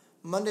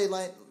Monday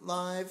Night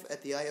Live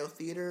at the IO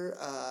Theater.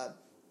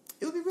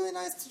 It would be really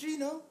nice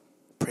to,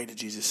 Pray to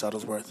Jesus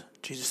Shuttlesworth.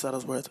 Jesus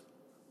Shuttlesworth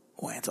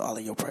will answer all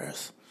of your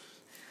prayers.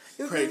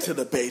 Pray to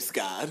the base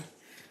god.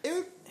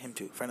 Him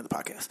too, friend of the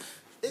podcast.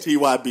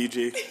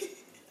 TYBG.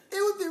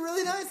 It would be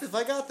really nice if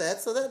I got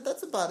that. So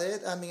that's about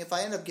it. I mean, if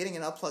I end up getting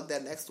it, I'll plug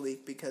that next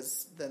week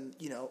because then,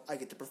 I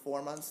get to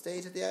perform on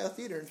stage at the IO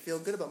Theater and feel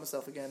good about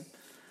myself again.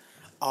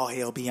 All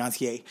hail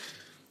Beyonce.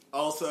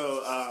 Also,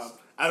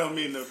 I don't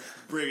mean to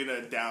bring in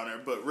a downer,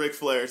 but Ric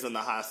Flair's in the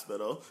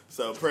hospital.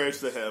 So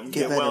prayers to him.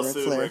 Get better, well Ric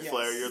soon, Flair. Ric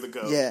Flair. You're the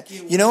GOAT. Yeah.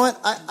 You know what?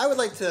 I would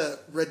like to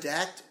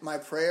redact my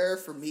prayer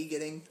for me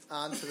getting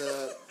onto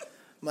the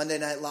Monday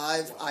Night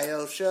Live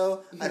IO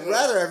show. I'd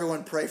rather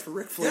everyone pray for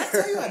Ric Flair. Did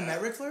I tell you I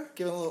met Ric Flair?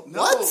 Give him a little...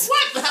 No,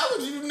 What? How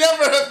would you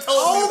never have told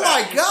Oh me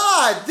that? my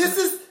god! This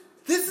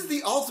is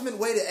the ultimate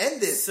way to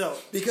end this. So-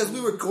 because we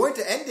were going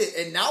to end it,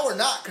 and now we're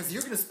not, because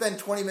you're going to spend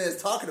 20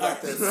 minutes talking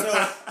about this.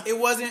 So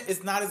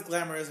it's not as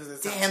glamorous as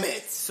it sounds. Damn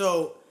it.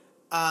 So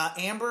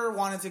Amber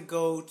wanted to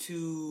go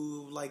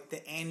to like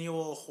the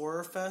annual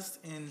Horror Fest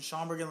in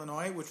Schaumburg,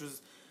 Illinois, which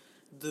was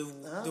the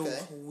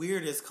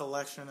weirdest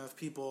collection of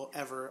people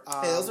ever.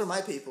 Hey, those are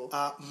my people.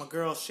 My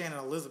girl Shannon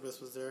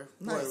Elizabeth was there.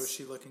 Boy, Nice. was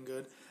she looking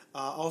good.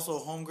 Also,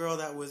 homegirl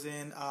that was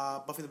in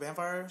Buffy the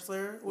Vampire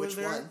Slayer was Which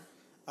there. one?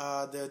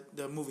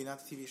 The movie,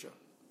 not the TV show.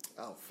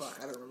 Oh, fuck.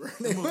 I don't remember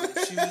her The name. movie.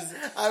 She was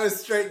I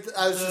was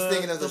just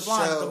thinking of the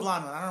blonde, show. the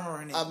blonde one. I don't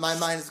remember her name. My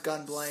mind has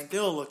gone blank.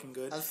 Still looking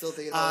good. I'm still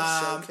thinking of the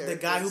show characters. The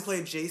guy who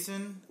played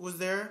Jason was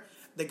there.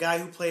 The guy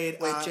who played...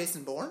 Wait,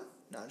 Jason Bourne?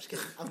 No, I'm just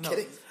kidding. I'm no.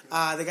 kidding.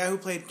 The guy who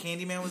played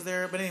Candyman was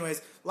there. But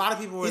anyways, a lot of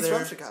people were He's there.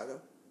 from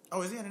Chicago.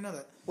 Oh, is he? I didn't know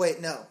that.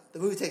 Wait, no. The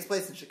movie takes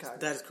place in Chicago.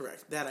 That is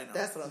correct. That I know.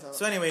 That's what I'm talking about.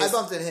 So anyways... I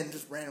bumped into him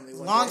just randomly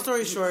one Long day.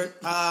 story short,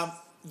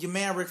 your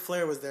man Ric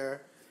Flair was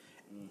there.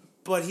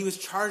 But he was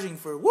charging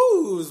for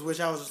woos, which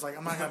I was just like,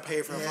 I'm not going to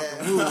pay for a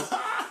fucking woo.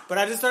 But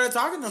I just started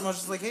talking to him. I was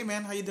just like, hey,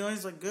 man, how you doing?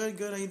 He's like, good,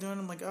 how you doing?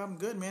 I'm like, oh, I'm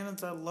good, man.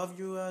 I love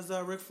you as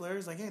Ric Flair.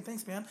 He's like, hey,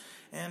 thanks, man.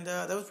 And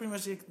that was pretty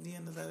much the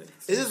end of that.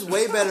 It is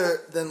way better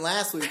than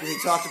last week when he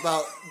talked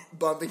about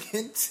bumping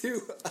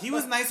into... He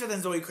was nicer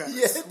than Zoe Kravitz.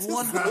 Yes.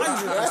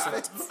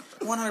 100%.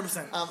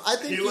 100%. I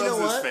think, He you know loves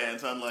what? his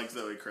fans, unlike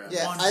Zoe Kravitz.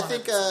 Yeah, 100%. I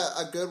think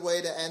a good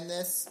way to end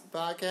this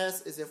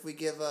podcast is if we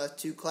give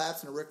 2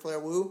 claps and a Ric Flair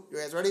woo. You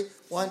guys ready?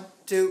 1,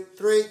 2,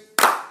 3.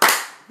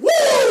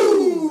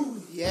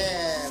 Woo!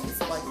 Yeah, we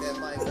spiked that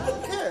mic. I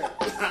don't care.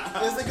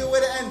 It's a good way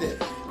to end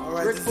it. All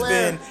right, Ric this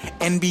Flair. has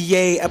been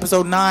NBA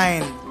Episode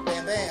 9.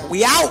 Bam, bam.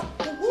 We out!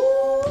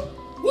 Woo!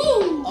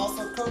 Woo!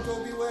 Also,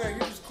 Coco Beware. You're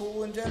just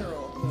cool in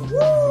general. Woo!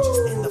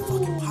 Just end the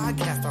fucking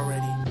podcast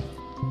already.